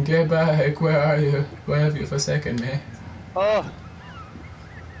 Gay bike, where are you? Where have you forsaken me? Oh.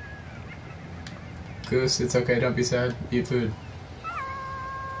 Goose, it's okay, don't be sad. Eat food.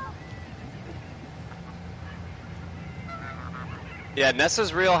 Yeah,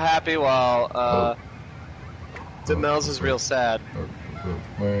 Nessa's real happy while Demels is real sad.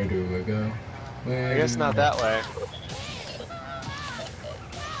 Where do we go? I guess not that way.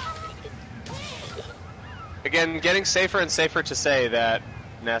 Again, getting safer and safer to say that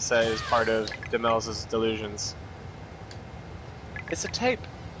Nessa is part of Demels' delusions. It's a tape.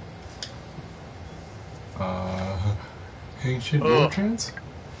 Ancient portraits?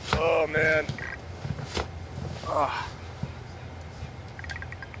 Oh man. Oh.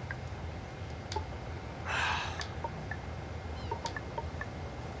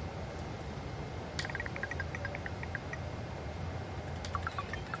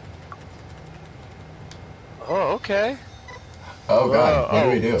 Oh, okay. Oh god, what do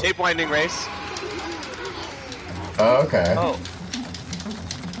we do? Tape winding race. Oh, okay. Oh.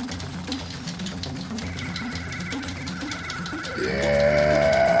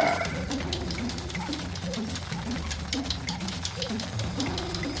 Yeah.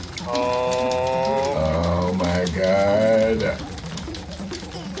 Oh. Oh my god.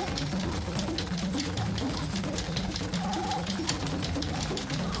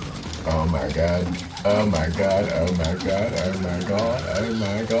 Oh my god. Oh my god. Oh my god. Oh my god. Oh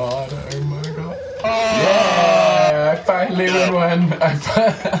my god. Oh my god. Oh! Yeah! I finally won one.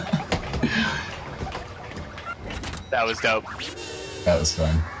 That was dope. That was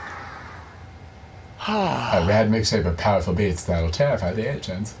fun. A rad mixtape of powerful beats that'll terrify the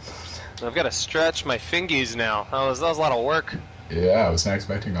agents. I've got to stretch my fingies now. That was a lot of work. Yeah, I was not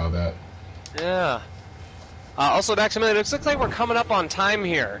expecting all that. Yeah. Also, Maximilian, it looks like we're coming up on time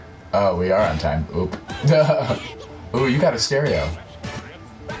here. Oh, we are on time. Oop. Ooh, you got a stereo.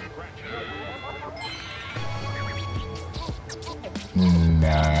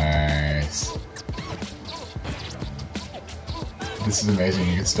 Nice. This is amazing.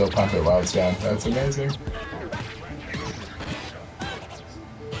 You can still pump it while it's down. That's amazing.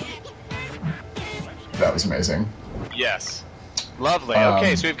 That was amazing. Yes. Lovely.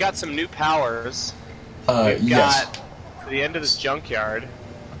 Okay, so we've got some new powers. We've yes. got the end of this junkyard.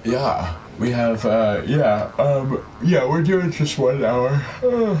 Yeah, we have, yeah, we're doing just 1 hour.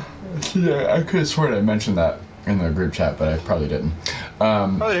 Yeah, I could have sworn I mentioned that in the group chat, but I probably didn't.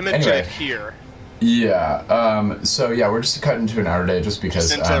 Probably didn't mention anyway, it here. Yeah, so yeah, we're just cutting to an hour today just because,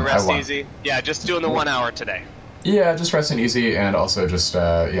 Just into rest easy? Yeah, just doing the 1 hour today. Yeah, just resting easy, and also just,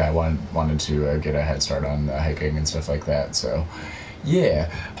 yeah, I wanted to get a head start on hiking and stuff like that, so... Yeah.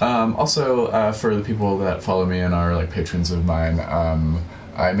 Also, for the people that follow me and are like patrons of mine,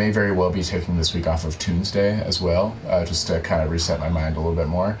 I may very well be taking this week off of Tuesday as well, just to kind of reset my mind a little bit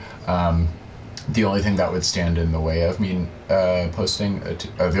more. The only thing that would stand in the way of me posting,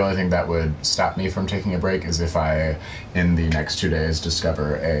 the only thing that would stop me from taking a break is if I, in the next 2 days,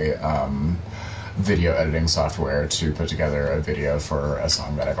 discover a video editing software to put together a video for a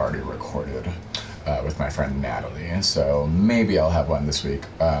song that I've already recorded. With my friend Natalie, so maybe I'll have one this week,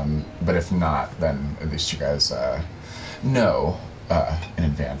 but if not, then at least you guys know in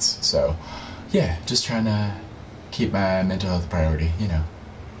advance. So yeah, just trying to keep my mental health a priority, you know,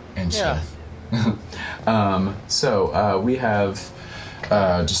 and stuff. So we have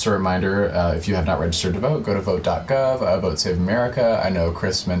just a reminder, if you have not registered to vote, go to vote.gov, vote Save America. I know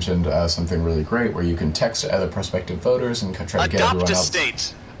Chris mentioned something really great where you can text other prospective voters and try to get everyone else.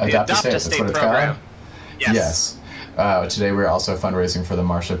 Adopt a State. That's what it's program. called? Yes. Today we're also fundraising for the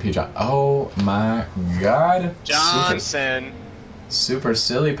Marsha P. Oh my God. Johnson. Super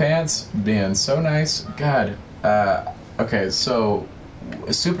silly pants being so nice. God. Okay, so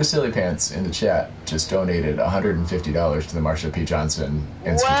Super Silly Pants in the chat just donated $150 to the Marsha P. Johnson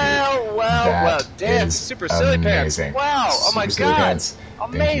Institute. Well. Damn, Super Silly amazing. Pants. Wow. Oh my Super Silly God. Pants.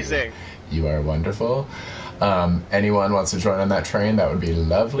 Amazing. You are wonderful. Anyone wants to join on that train, that would be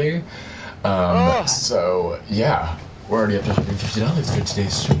lovely. So, yeah, we're already up to $150 for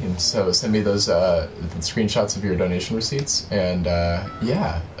today's stream. So send me those screenshots of your donation receipts. And,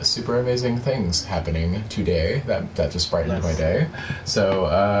 yeah, super amazing things happening today. That just brightened my day.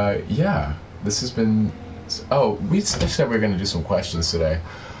 So, yeah, this has been... Oh, we said we were going to do some questions today.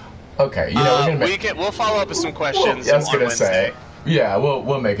 Okay, you know, we're going to we'll follow up with some questions I was on gonna Wednesday. say, yeah,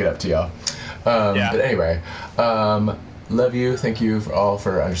 we'll make it up to y'all. But anyway, love you. Thank you all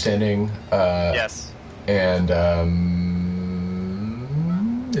for understanding. Yes. And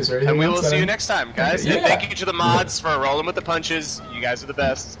is there anything And we else will see you next time, guys. Yeah. And thank you to the mods for rolling with the punches. You guys are the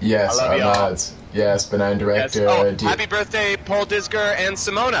best. Yes, I love our y'all. mods. Yes, benign director. Yes. Oh, happy birthday, Paul Disger and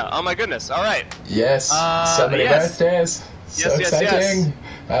Simona. Oh my goodness. All right. Yes. So many birthdays. So exciting. Yes.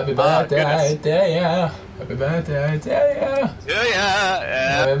 Happy birthday to you. Happy birthday to you.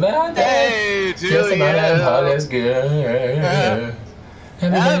 Happy birthday to Simona and Paul Disger.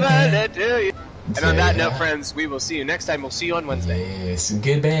 Happy birthday to you. And on that note, friends, we will see you next time. We'll see you on Wednesday. Yes,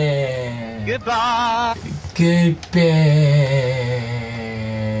 goodbye. Goodbye. Goodbye.